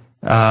quickly.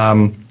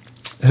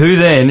 Who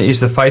then is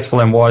the faithful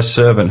and wise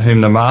servant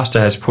whom the master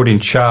has put in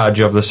charge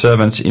of the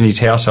servants in his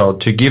household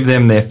to give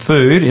them their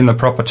food in the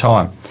proper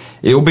time?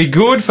 It will be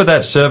good for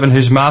that servant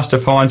whose master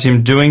finds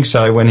him doing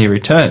so when he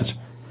returns.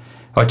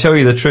 I tell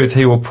you the truth,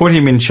 he will put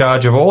him in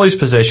charge of all his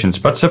possessions.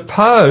 But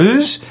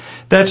suppose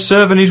that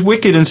servant is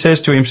wicked and says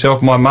to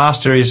himself, my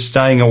master is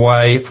staying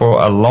away for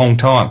a long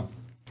time.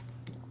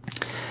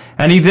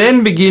 And he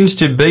then begins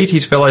to beat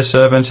his fellow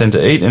servants and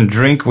to eat and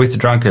drink with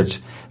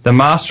drunkards. The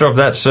master of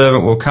that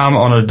servant will come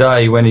on a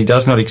day when he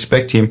does not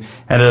expect him,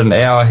 and at an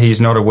hour he is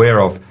not aware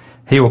of.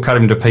 He will cut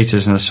him to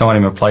pieces and assign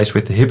him a place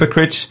with the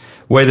hypocrites,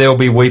 where there will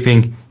be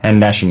weeping and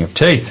gnashing of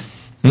teeth.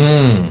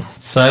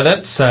 So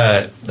that's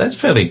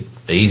fairly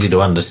easy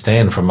to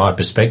understand from my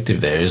perspective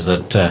there, is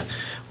that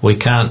we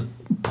can't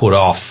put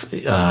off,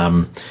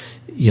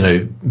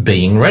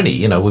 being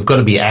ready. We've got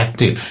to be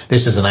active.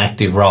 This is an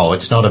active role.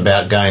 It's not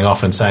about going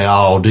off and saying,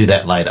 I'll do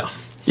that later.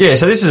 Yeah,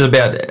 so this is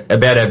about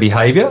our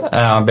behaviour,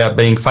 about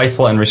being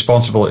faithful and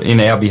responsible in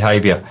our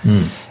behaviour.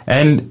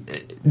 And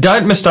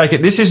don't mistake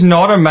it, this is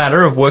not a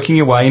matter of working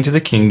your way into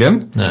the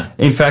kingdom. No.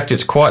 In fact,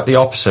 it's quite the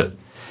opposite.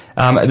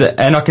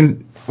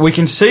 And we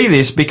can see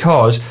this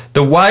because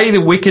the way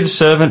the wicked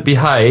servant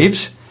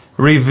behaves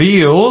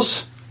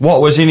reveals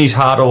what was in his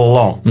heart all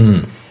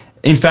along.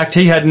 In fact,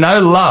 he had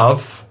no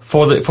love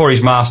for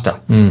his master,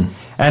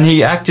 and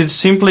he acted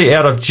simply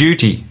out of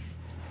duty.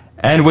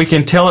 And we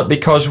can tell it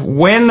because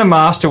when the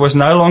master was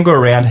no longer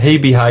around, he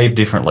behaved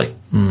differently.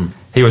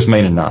 He was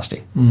mean and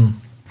nasty.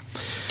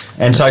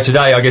 And so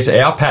today, I guess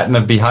our pattern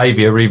of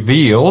behaviour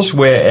reveals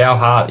where our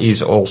heart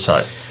is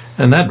also.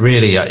 And that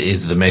really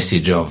is the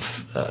message of,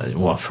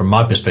 from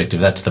my perspective,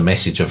 that's the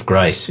message of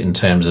grace in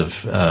terms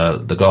of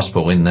the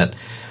gospel, in that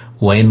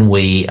when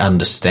we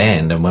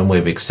understand and when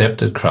we've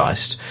accepted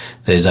Christ,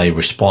 there's a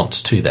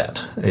response to that.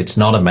 It's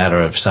not a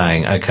matter of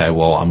saying, okay,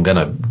 well, I'm going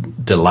to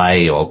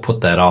delay or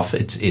put that off.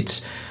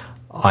 It's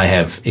I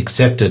have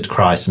accepted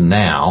Christ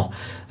now,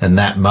 and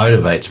that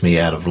motivates me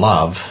out of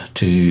love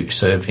to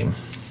serve him.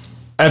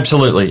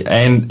 Absolutely.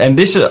 And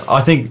this,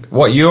 I think,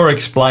 what you're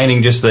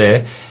explaining just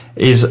there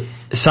is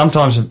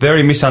sometimes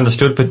very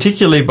misunderstood,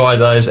 particularly by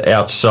those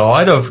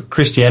outside of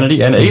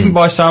Christianity and even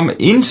by some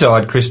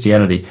inside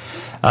Christianity.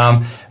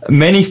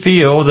 Many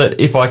feel that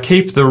if I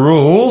keep the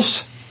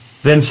rules,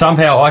 then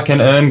somehow I can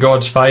earn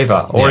God's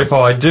favour. Or if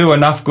I do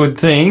enough good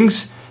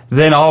things,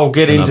 then I'll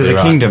get into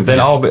the kingdom. Then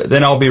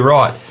I'll be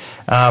right.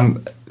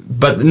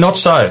 But not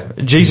so.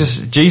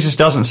 Jesus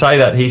doesn't say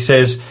that. He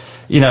says,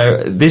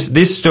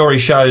 this story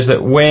shows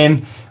that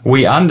when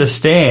we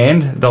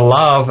understand the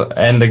love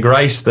and the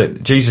grace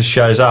that Jesus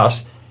shows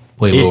us,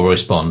 we will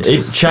respond.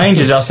 It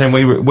changes us, and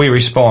we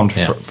respond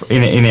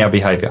in our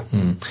behaviour.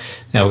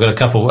 Now, we've got a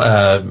couple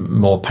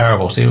more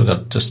parables here. We've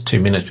got just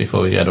 2 minutes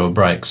before we go to a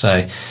break.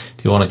 So,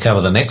 do you want to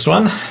cover the next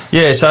one?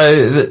 Yeah,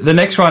 so the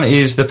next one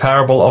is the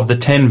parable of the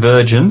 10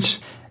 virgins.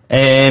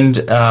 And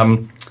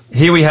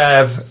here we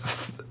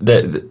have,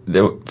 there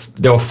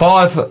were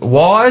 5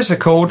 wise, are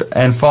called,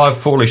 and 5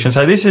 foolish. And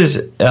so this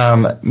is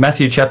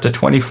Matthew chapter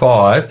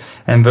 25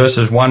 and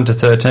verses 1 to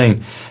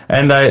 13.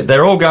 And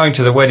they're all going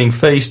to the wedding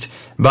feast,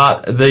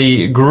 but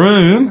the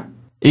groom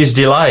is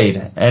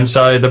delayed. And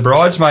so the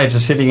bridesmaids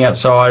are sitting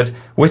outside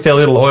with their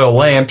little oil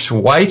lamps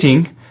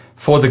waiting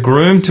for the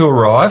groom to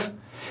arrive.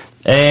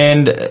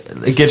 And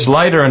it gets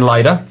later and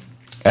later,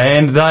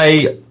 and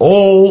they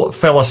all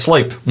fell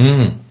asleep.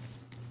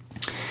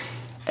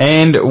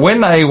 And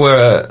when they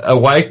were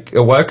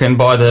awoken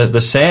by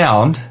the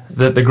sound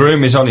that the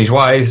groom is on his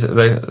way,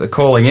 the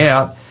calling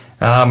out,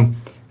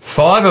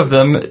 5 of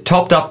them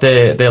topped up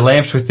their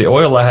lamps with the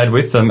oil they had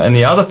with them, and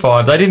the other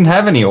 5, they didn't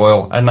have any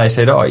oil. And they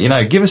said,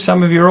 give us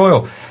some of your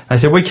oil. They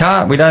said, we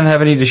don't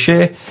have any to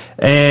share.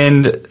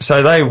 And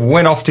so they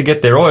went off to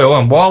get their oil,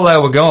 and while they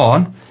were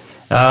gone,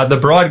 the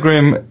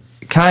bridegroom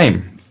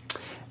came.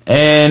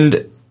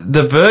 And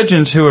the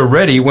virgins who were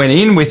ready went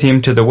in with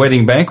him to the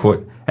wedding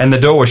banquet, and the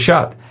door was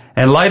shut.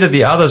 And later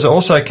the others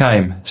also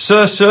came.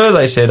 Sir, sir,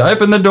 they said,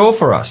 open the door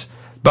for us.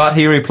 But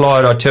he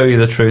replied, I tell you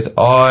the truth,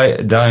 I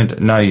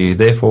don't know you.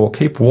 Therefore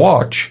keep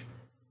watch,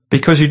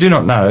 because you do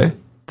not know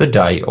the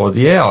day or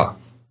the hour.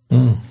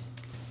 In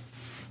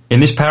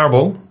this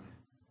parable,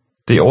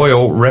 the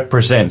oil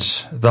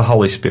represents the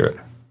Holy Spirit.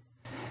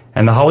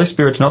 And the Holy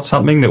Spirit's not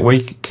something that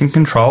we can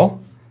control.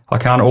 I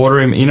can't order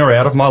him in or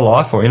out of my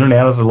life or in and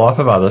out of the life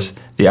of others.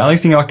 The only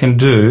thing I can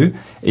do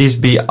is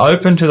be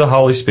open to the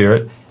Holy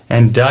Spirit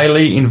and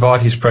daily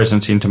invite his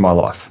presence into my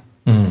life.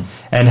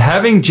 And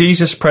having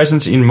Jesus'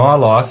 presence in my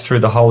life through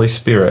the Holy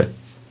Spirit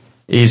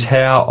is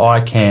how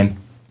I can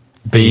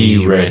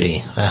be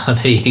ready.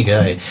 There you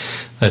go.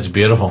 That's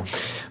beautiful.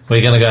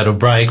 We're going to go to a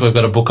break. We've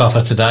got a book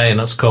offer today,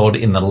 and it's called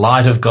In the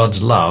Light of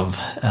God's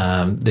Love.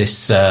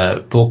 This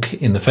book,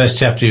 in the first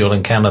chapter, you'll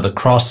encounter the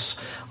cross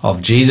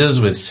of Jesus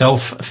with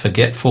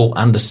self-forgetful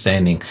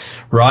understanding,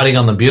 riding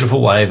on the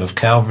beautiful wave of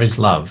Calvary's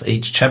love.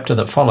 Each chapter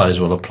that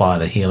follows will apply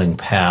the healing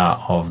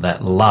power of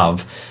that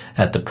love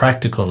at the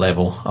practical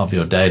level of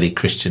your daily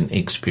Christian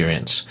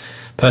experience.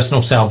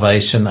 Personal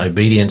salvation,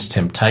 obedience,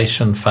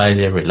 temptation,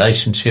 failure,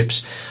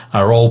 relationships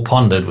are all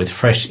pondered with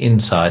fresh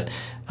insight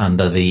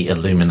under the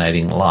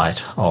illuminating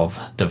light of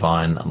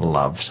divine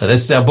love. So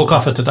that's our book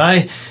offer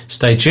today.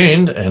 Stay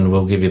tuned, and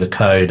we'll give you the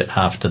code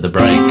after the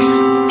break.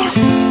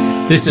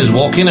 This is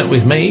Walk In It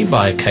With Me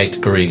by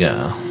Kate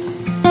Garriga.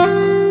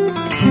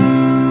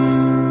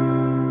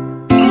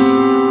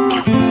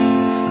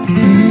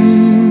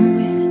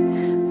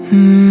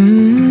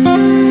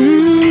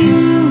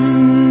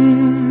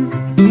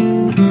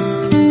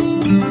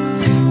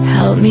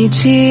 Help me,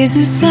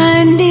 Jesus,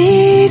 I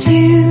need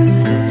you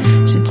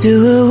to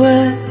do a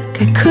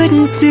work I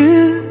couldn't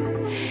do.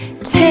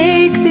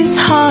 Take this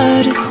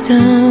heart of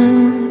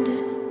stone,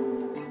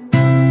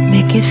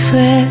 make it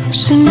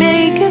flesh and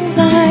make it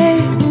light.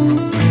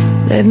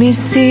 Let me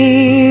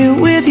see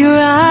with your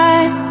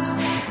eyes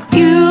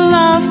you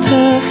love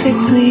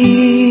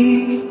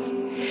perfectly.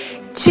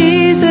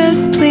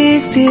 Jesus,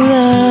 please be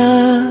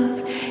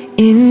love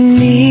in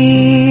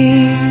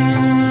me.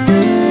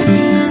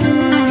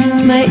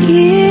 My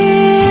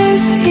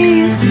ears hear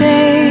you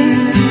say,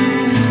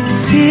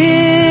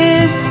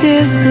 this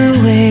is the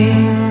way.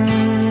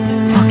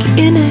 Walk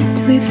in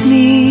it with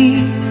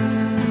me.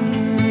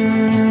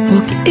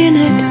 Walk in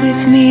it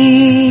with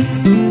me.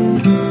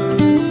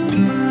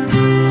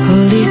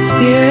 Holy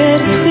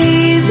Spirit,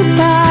 please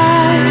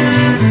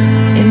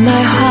abide in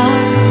my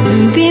heart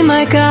and be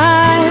my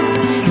guide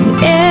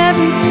in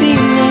everything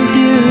I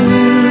do.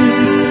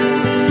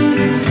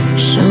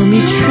 Show me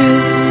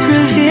truth,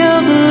 reveal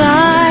the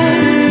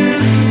lies.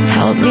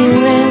 Help me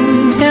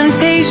when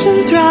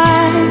temptations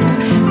rise.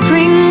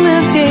 Bring the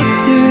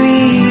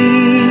victory.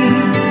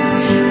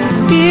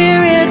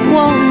 Spirit,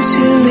 won't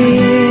you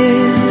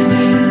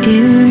live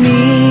in me?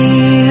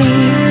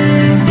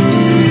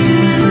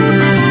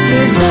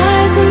 With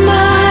eyes of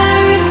my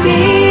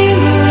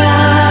Redeemer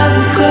I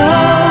will go.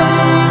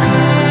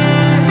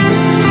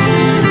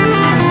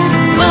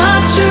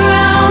 March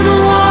around the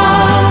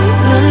walls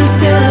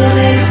until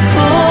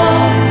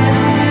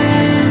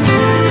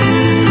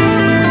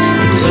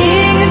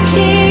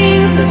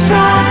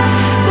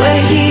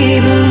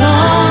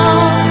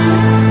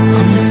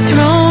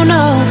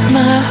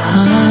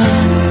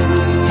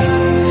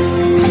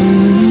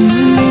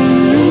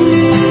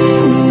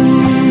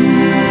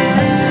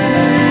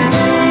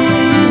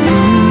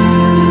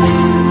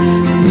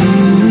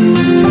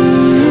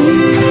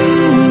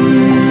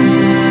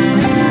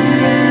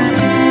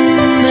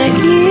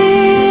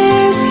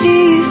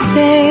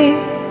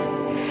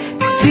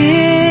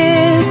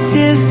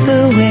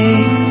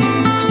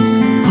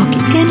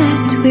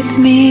with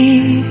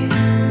me.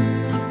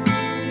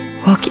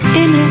 Walk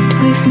in it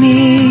with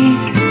me.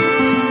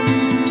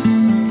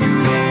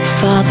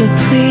 Father,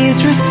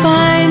 please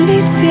refine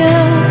me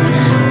till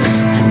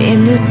I'm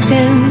in the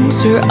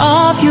center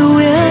of your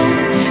will,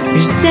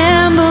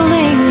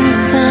 resembling the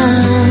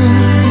sun.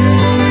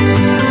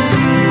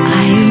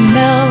 I am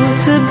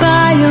melted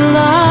by your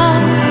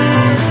love.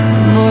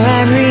 The more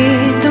I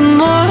read, the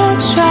more I'll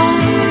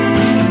trust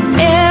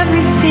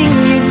everything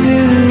you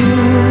do.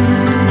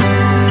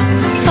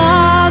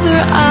 Father,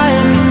 I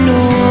am in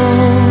awe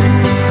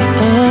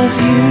of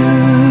you.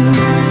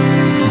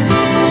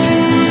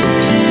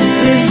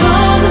 With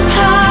all the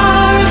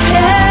power of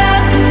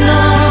heaven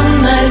on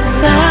my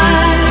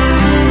side,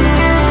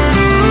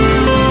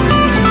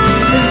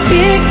 the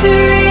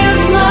victory of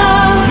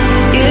love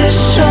is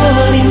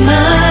surely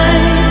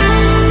mine.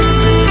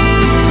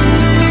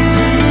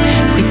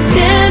 We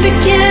stand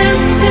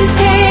against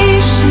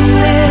temptation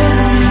with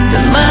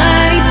the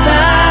mighty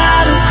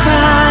battle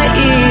cry,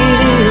 it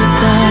is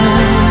done.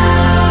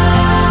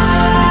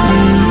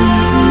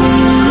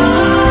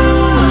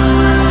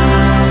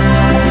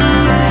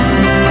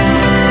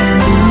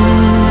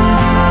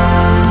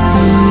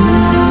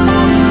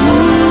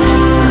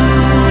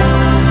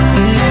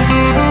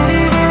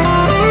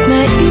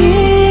 My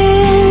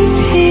ears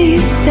hear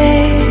you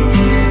say,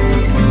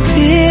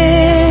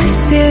 this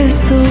is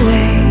the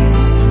way.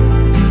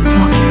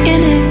 Walk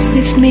in it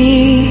with me.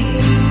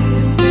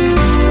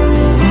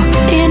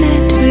 Walk in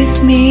it with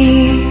me.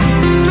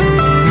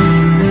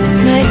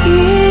 My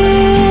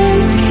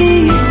ears hear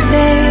you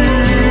say,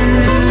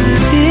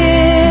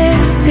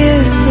 this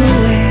is the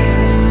way.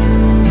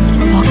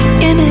 Walk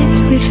in it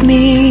with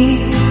me.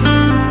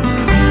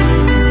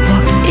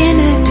 Walk in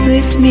it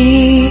with me.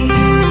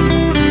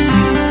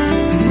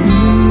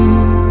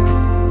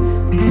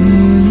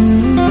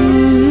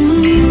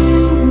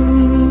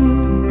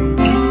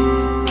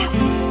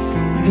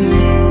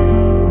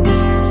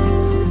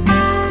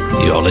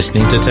 You're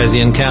listening to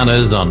Tassie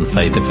Encounters on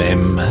Faith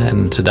FM,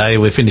 and today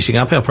we're finishing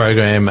up our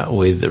program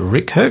with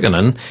Rick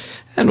Hergenhan,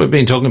 and we've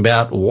been talking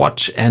about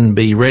watch and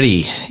be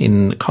ready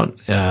in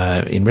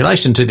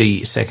relation to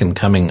the second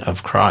coming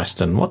of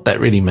Christ and what that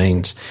really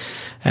means.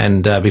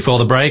 And before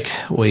the break,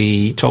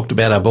 we talked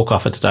about our book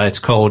offer today. It's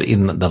called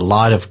In the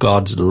Light of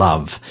God's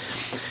Love.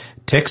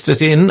 Text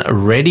us in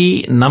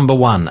READY number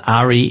 1,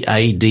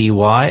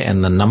 R-E-A-D-Y,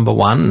 and the number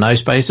 1, no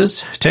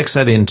spaces. Text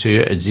that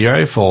into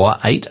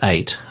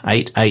 0488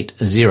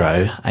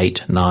 880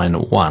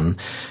 891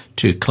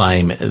 to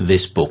claim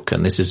this book.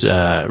 And this is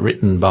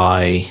written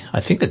by, I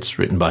think it's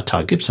written by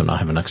Ty Gibson. I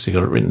haven't actually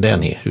got it written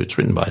down here, who it's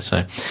written by.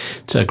 So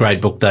it's a great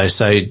book, though.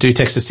 So do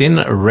text us in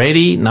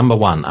READY number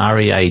 1,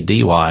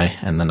 R-E-A-D-Y,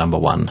 and the number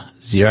 1,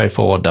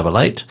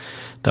 0488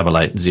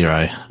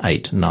 880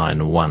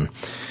 891.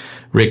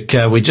 Rick,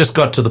 we just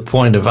got to the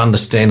point of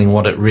understanding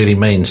what it really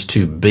means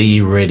to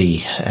be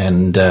ready,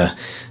 and that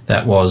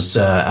was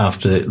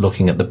after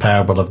looking at the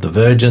parable of the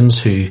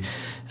virgins, who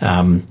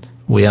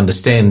we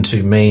understand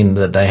to mean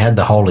that they had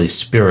the Holy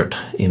Spirit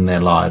in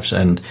their lives.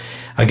 And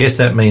I guess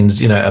that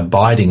means,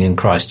 abiding in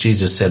Christ.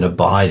 Jesus said,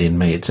 abide in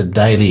me. It's a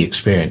daily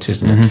experience,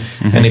 isn't it?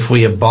 Mm-hmm, mm-hmm. And if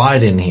we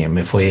abide in him,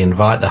 if we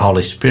invite the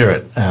Holy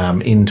Spirit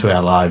into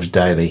our lives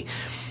daily,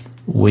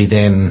 we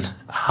then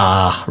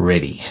are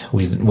ready.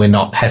 We're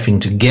not having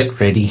to get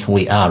ready,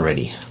 we are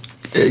ready.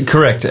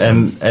 Correct,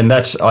 and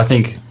that's, I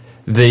think,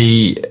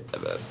 the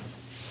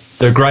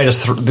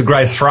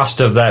great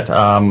thrust of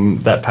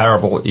that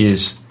parable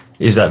is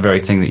that very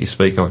thing that you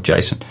speak of,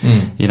 Jason.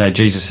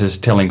 Jesus is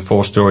telling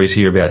 4 stories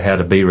here about how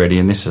to be ready,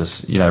 and this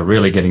is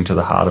really getting to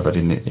the heart of it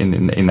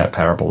in that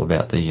parable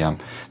about the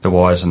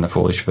wise and the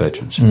foolish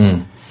virgins.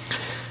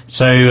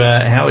 So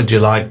how would you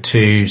like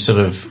to sort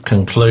of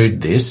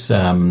conclude this?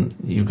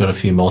 You've got a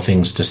few more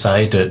things to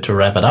say to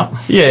wrap it up.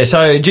 Yeah,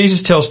 so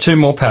Jesus tells 2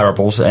 more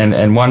parables,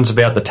 and one's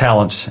about the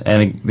talents,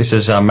 and this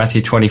is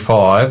Matthew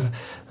 25,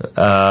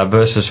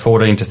 verses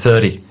 14 to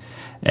 30.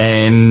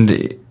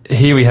 And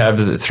here we have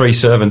the 3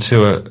 servants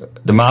who are,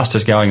 the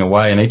master's going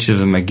away, and each of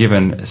them are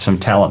given some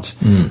talents.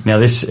 Now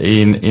this,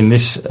 in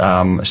this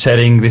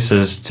setting, this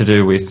is to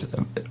do with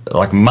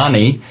like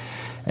money,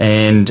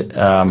 and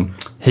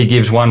he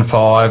gives one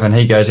 5, and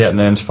he goes out and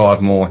earns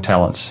 5 more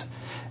talents.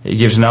 He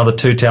gives another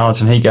 2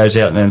 talents, and he goes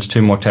out and earns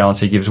 2 more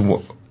talents. He gives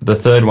the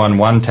third one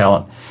 1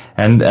 talent.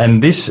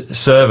 And this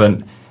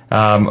servant,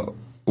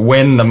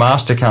 when the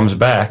master comes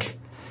back,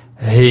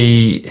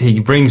 he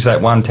brings that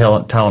 1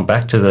 talent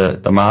back to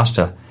the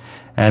master,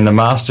 and the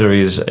master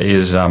is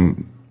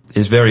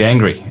very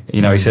angry.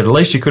 He said, at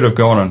least you could have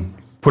gone and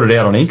put it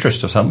out on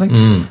interest or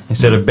something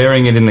instead of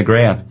burying it in the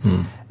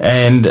ground.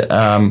 And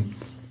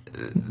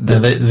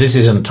this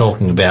isn't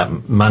talking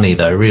about money,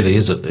 though, really,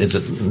 is it?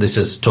 This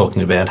is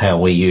talking about how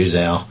we use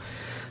our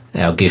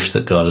gifts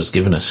that God has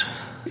given us.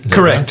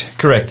 Correct.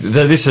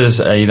 This is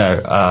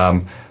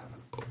the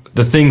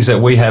things that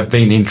we have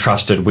been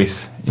entrusted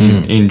with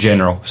in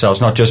general. So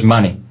it's not just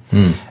money.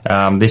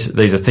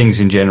 These are things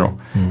in general.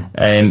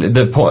 And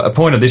the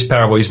point of this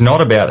parable is not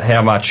about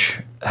how much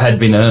had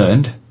been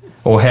earned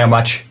or how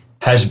much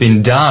has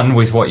been done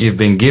with what you've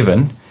been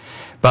given,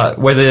 but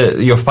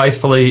whether you're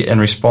faithfully and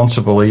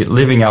responsibly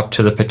living up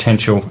to the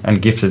potential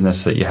and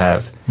giftedness that you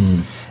have.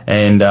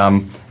 And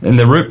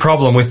the root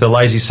problem with the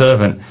lazy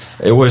servant,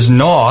 it was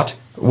not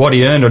what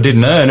he earned or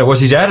didn't earn, it was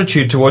his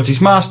attitude towards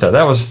his master.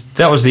 That was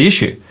the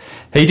issue.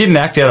 He didn't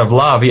act out of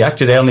love, he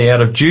acted only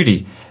out of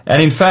duty. And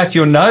in fact,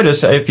 you'll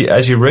notice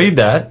as you read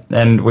that,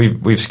 and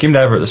we've skimmed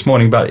over it this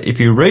morning, but if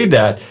you read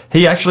that,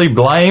 he actually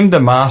blamed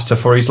the master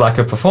for his lack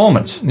of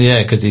performance.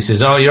 Yeah, because he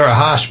says, "Oh, you're a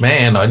harsh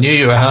man. I knew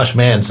you were a harsh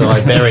man, so I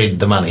buried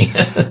the money."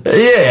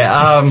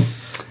 Yeah,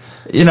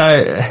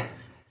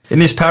 in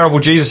this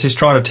parable, Jesus is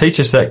trying to teach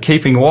us that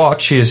keeping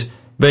watch is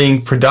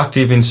being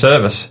productive in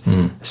service.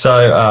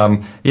 So,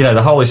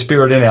 the Holy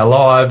Spirit in our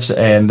lives,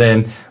 and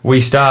then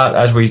we start,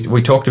 as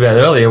we talked about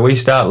earlier, we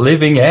start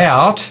living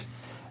out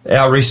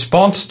our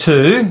response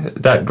to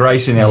that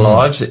grace in our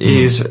lives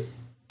is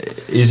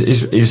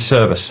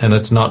service. And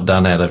it's not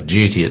done out of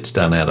duty, it's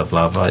done out of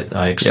love.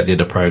 I actually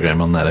did a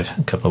program on that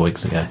a couple of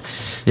weeks ago.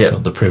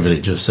 Called The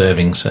Privilege of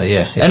Serving. So,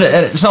 yeah. And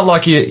it's not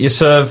like you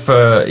serve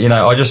for,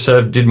 I just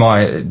did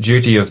my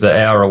duty of the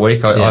hour a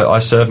week. I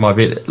served my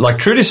bit. Like,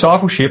 true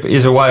discipleship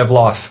is a way of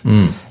life.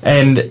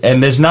 And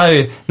there's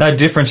no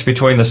difference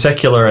between the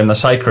secular and the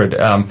sacred.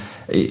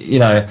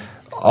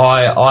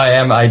 I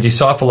am a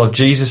disciple of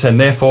Jesus, and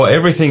therefore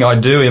everything I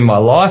do in my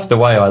life, the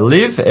way I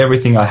live,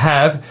 everything I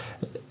have,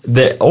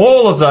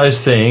 all of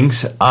those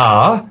things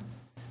are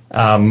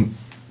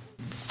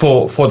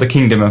for the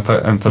kingdom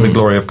and for the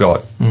glory of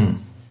God.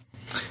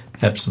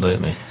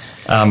 Absolutely.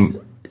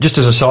 Just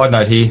as a side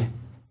note here,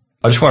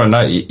 I just want to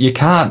note you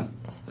can't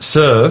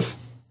serve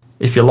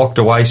if you're locked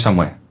away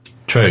somewhere.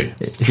 True.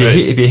 If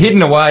you're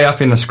hidden away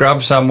up in the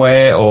scrub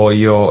somewhere, or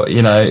you're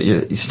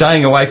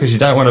staying away because you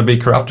don't want to be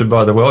corrupted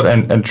by the world,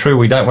 and true,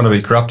 we don't want to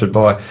be corrupted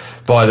by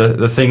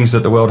the things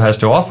that the world has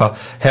to offer.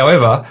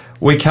 However,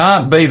 we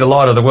can't be the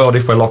light of the world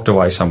if we're locked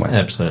away somewhere.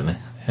 Absolutely.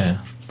 Yeah.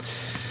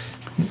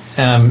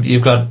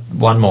 You've got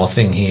one more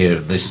thing here.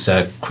 This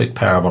quick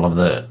parable of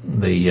the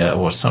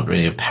well, it's not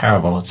really a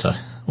parable.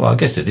 I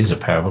guess it is a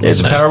parable. It's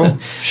a parable.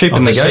 Sheep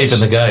and the goats. Sheep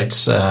and the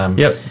goats.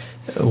 Yep.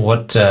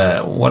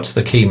 What's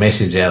the key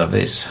message out of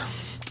this?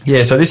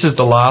 Yeah, so this is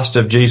the last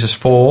of Jesus'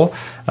 4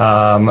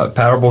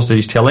 parables that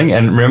he's telling,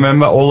 and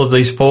remember, all of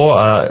these 4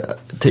 are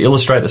to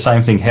illustrate the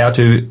same thing: how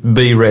to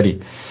be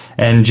ready.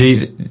 And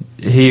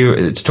here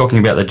it's talking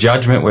about the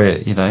judgment, where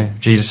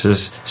Jesus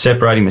is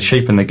separating the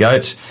sheep and the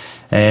goats,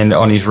 and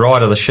on his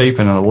right are the sheep,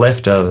 and on the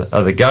left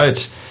are the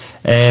goats.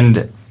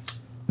 And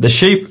the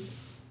sheep,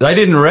 they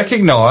didn't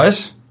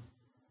recognise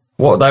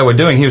what they were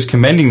doing. He was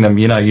commending them.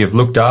 You've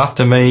looked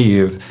after me.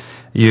 You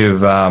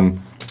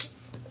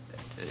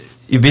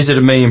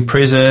visited me in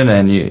prison,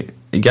 and you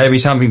gave me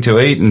something to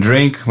eat and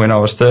drink when I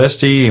was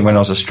thirsty, and when I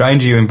was a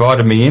stranger you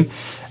invited me in.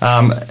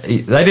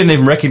 They didn't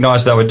even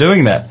recognise they were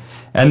doing that.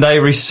 And they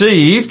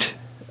received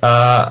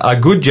a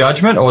good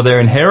judgment, or their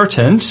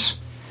inheritance,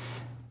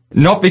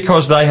 not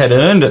because they had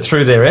earned it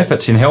through their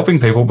efforts in helping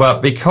people,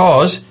 but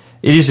because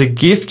it is a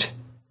gift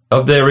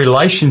of their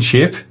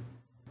relationship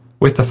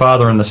with the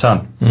Father and the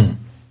Son.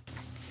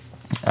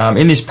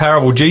 In this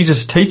parable,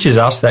 Jesus teaches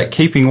us that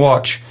keeping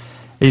watch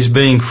is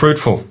being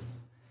fruitful.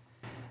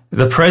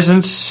 The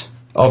presence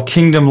of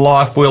kingdom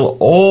life will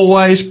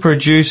always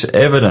produce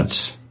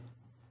evidence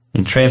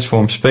in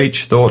transformed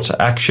speech, thoughts,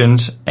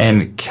 actions,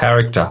 and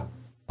character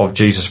of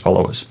Jesus'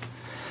 followers.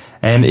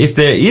 And if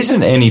there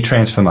isn't any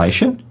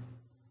transformation,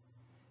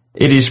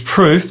 it is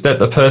proof that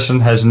the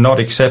person has not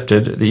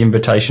accepted the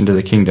invitation to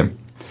the kingdom.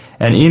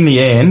 And in the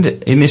end,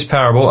 in this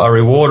parable, a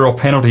reward or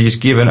penalty is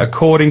given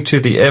according to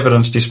the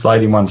evidence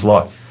displayed in one's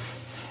life.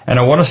 And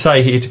I want to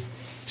say here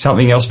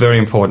something else very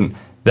important,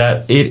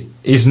 that it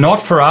is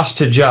not for us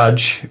to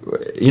judge.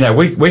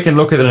 We can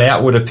look at an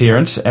outward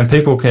appearance, and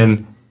people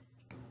can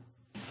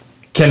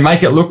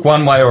make it look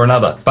one way or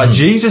another. But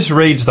Jesus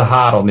reads the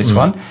heart on this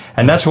one,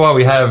 and that's why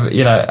we have,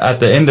 at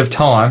the end of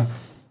time,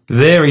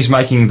 there he's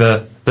making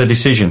the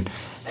decision.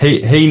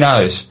 He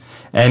knows.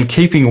 And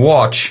keeping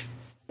watch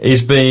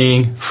is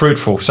being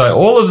fruitful. So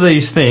all of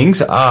these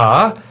things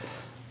are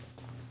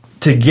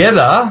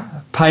together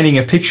painting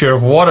a picture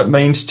of what it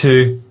means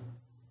to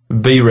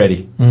be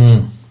ready.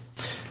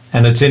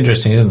 And it's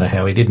interesting, isn't it,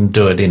 how he didn't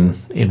do it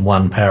in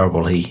one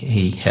parable.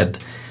 He had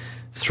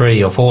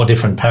 3 or 4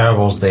 different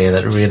parables there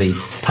that really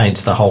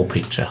paints the whole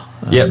picture.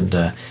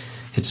 And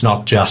it's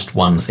not just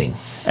one thing.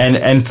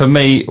 And for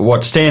me,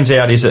 what stands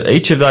out is that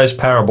each of those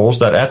parables,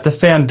 that at the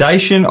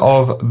foundation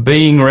of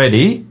being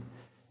ready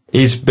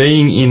is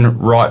being in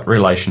right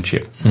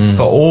relationship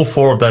for all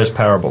 4 of those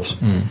parables.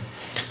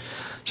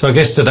 So I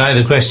guess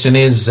today the question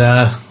is,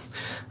 are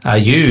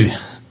you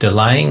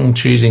delaying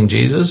choosing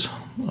Jesus,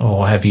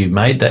 or have you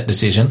made that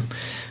decision?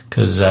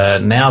 Because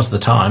now's the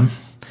time.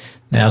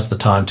 Now's the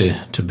time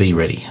to be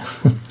ready.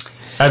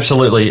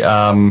 Absolutely.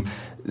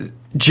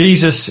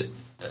 Jesus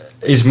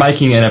is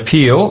making an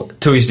appeal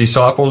to his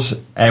disciples,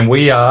 and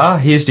we are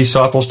his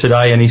disciples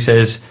today, and he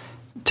says,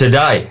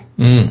 today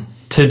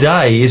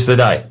today is the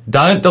day.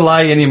 Don't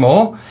delay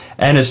anymore.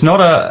 And it's not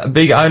a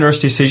big onerous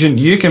decision.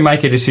 You can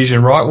make a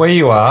decision right where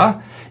you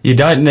are. You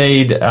don't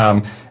need,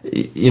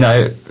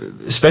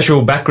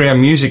 special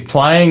background music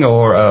playing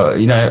or,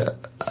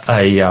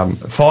 a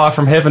fire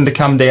from heaven to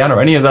come down or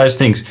any of those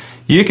things.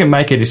 You can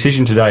make a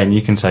decision today and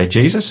you can say,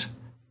 Jesus,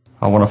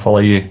 I want to follow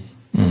you.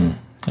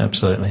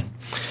 Absolutely.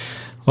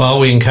 Well,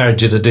 we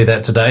encourage you to do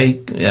that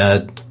today.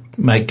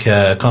 Make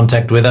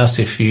contact with us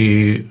if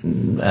you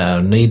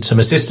need some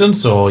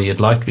assistance or you'd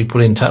like to be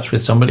put in touch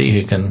with somebody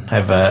who can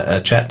have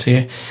a chat to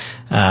you.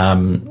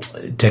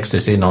 Text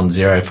us in on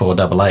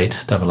 0488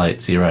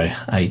 880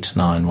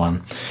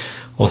 891.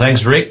 Well,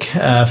 thanks, Rick,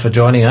 for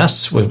joining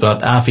us. We've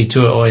got Afi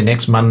Tuaoi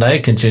next Monday,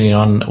 continuing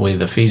on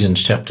with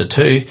Ephesians chapter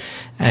 2.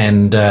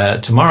 And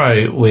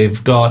tomorrow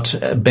we've got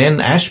Ben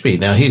Ashby.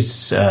 Now,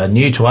 he's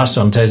new to us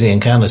on Tassie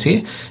Encounters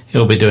here.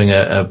 He'll be doing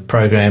a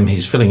program.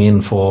 He's filling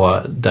in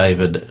for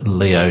David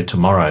Leo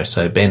tomorrow.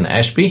 So Ben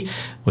Ashby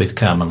with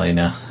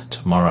Carmelina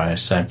tomorrow.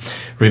 So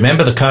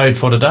remember the code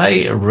for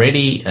today,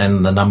 ready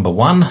and the number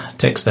 1.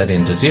 Text that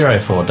into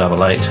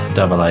 0488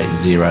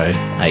 880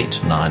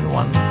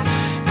 891.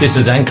 This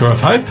is Anchor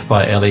of Hope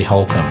by Ellie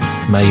Holcomb.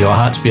 May your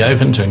hearts be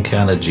open to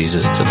encounter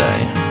Jesus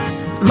today.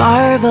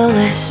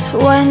 Marvelous,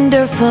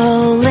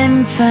 wonderful,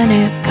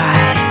 infinite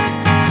God,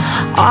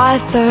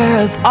 author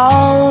of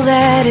all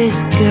that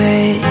is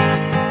good,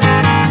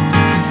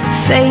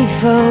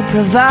 faithful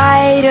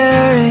provider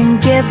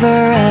and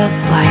giver of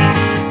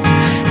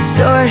life,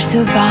 source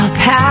of all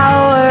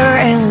power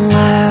and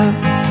love.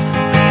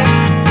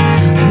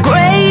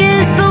 Great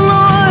is the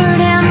Lord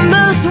and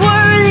most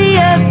worthy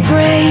of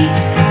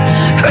praise,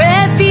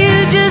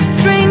 refuge of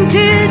strength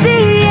to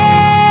the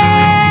end,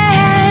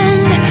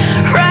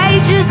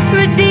 righteous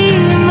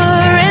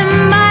Redeemer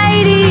and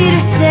mighty to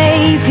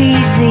save.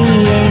 He's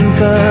the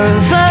anchor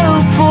of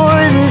hope for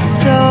the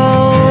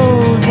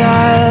souls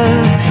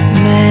of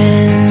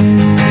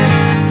men.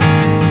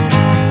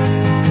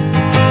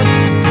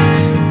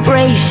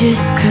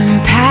 Gracious,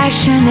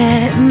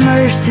 compassionate,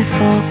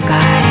 merciful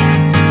God,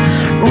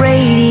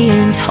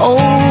 radiant,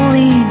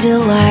 holy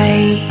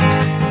delight,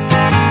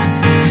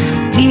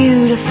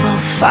 beautiful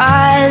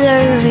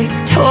Father,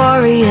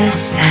 victorious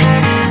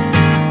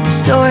Son,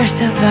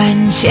 source of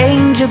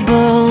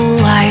unchangeable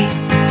light.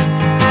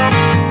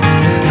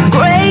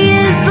 Great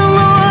is the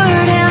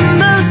Lord and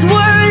most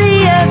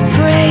worthy of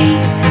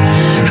praise,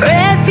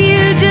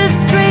 refuge of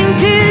strength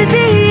to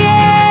the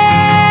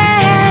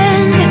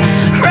end,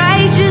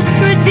 righteous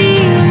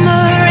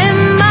Redeemer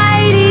and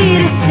mighty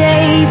to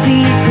save.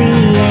 He's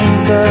the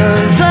anchor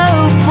of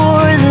hope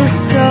for the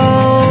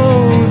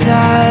souls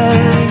of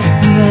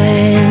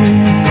men.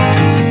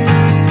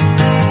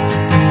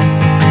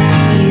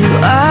 You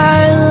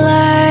are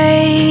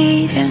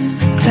light in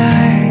the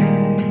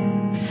dark.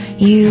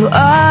 You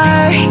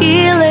are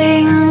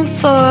healing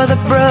for the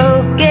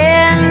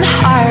broken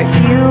heart.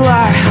 You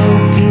are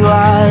hope. You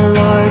are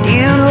Lord.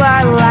 You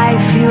are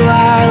life. You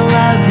are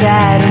love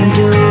that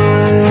endures.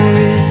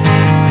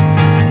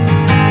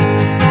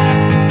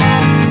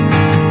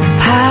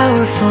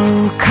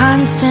 Powerful,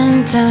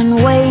 constant,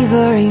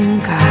 unwavering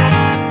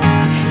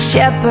God,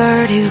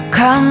 shepherd who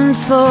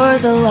comes for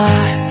the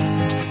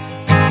lost,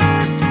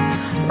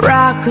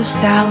 rock of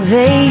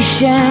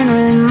salvation,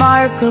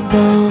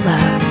 remarkable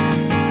love,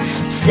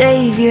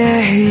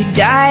 Savior who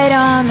died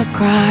on the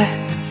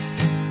cross.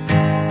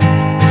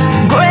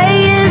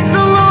 Great is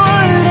the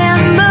Lord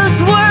and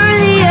most worthy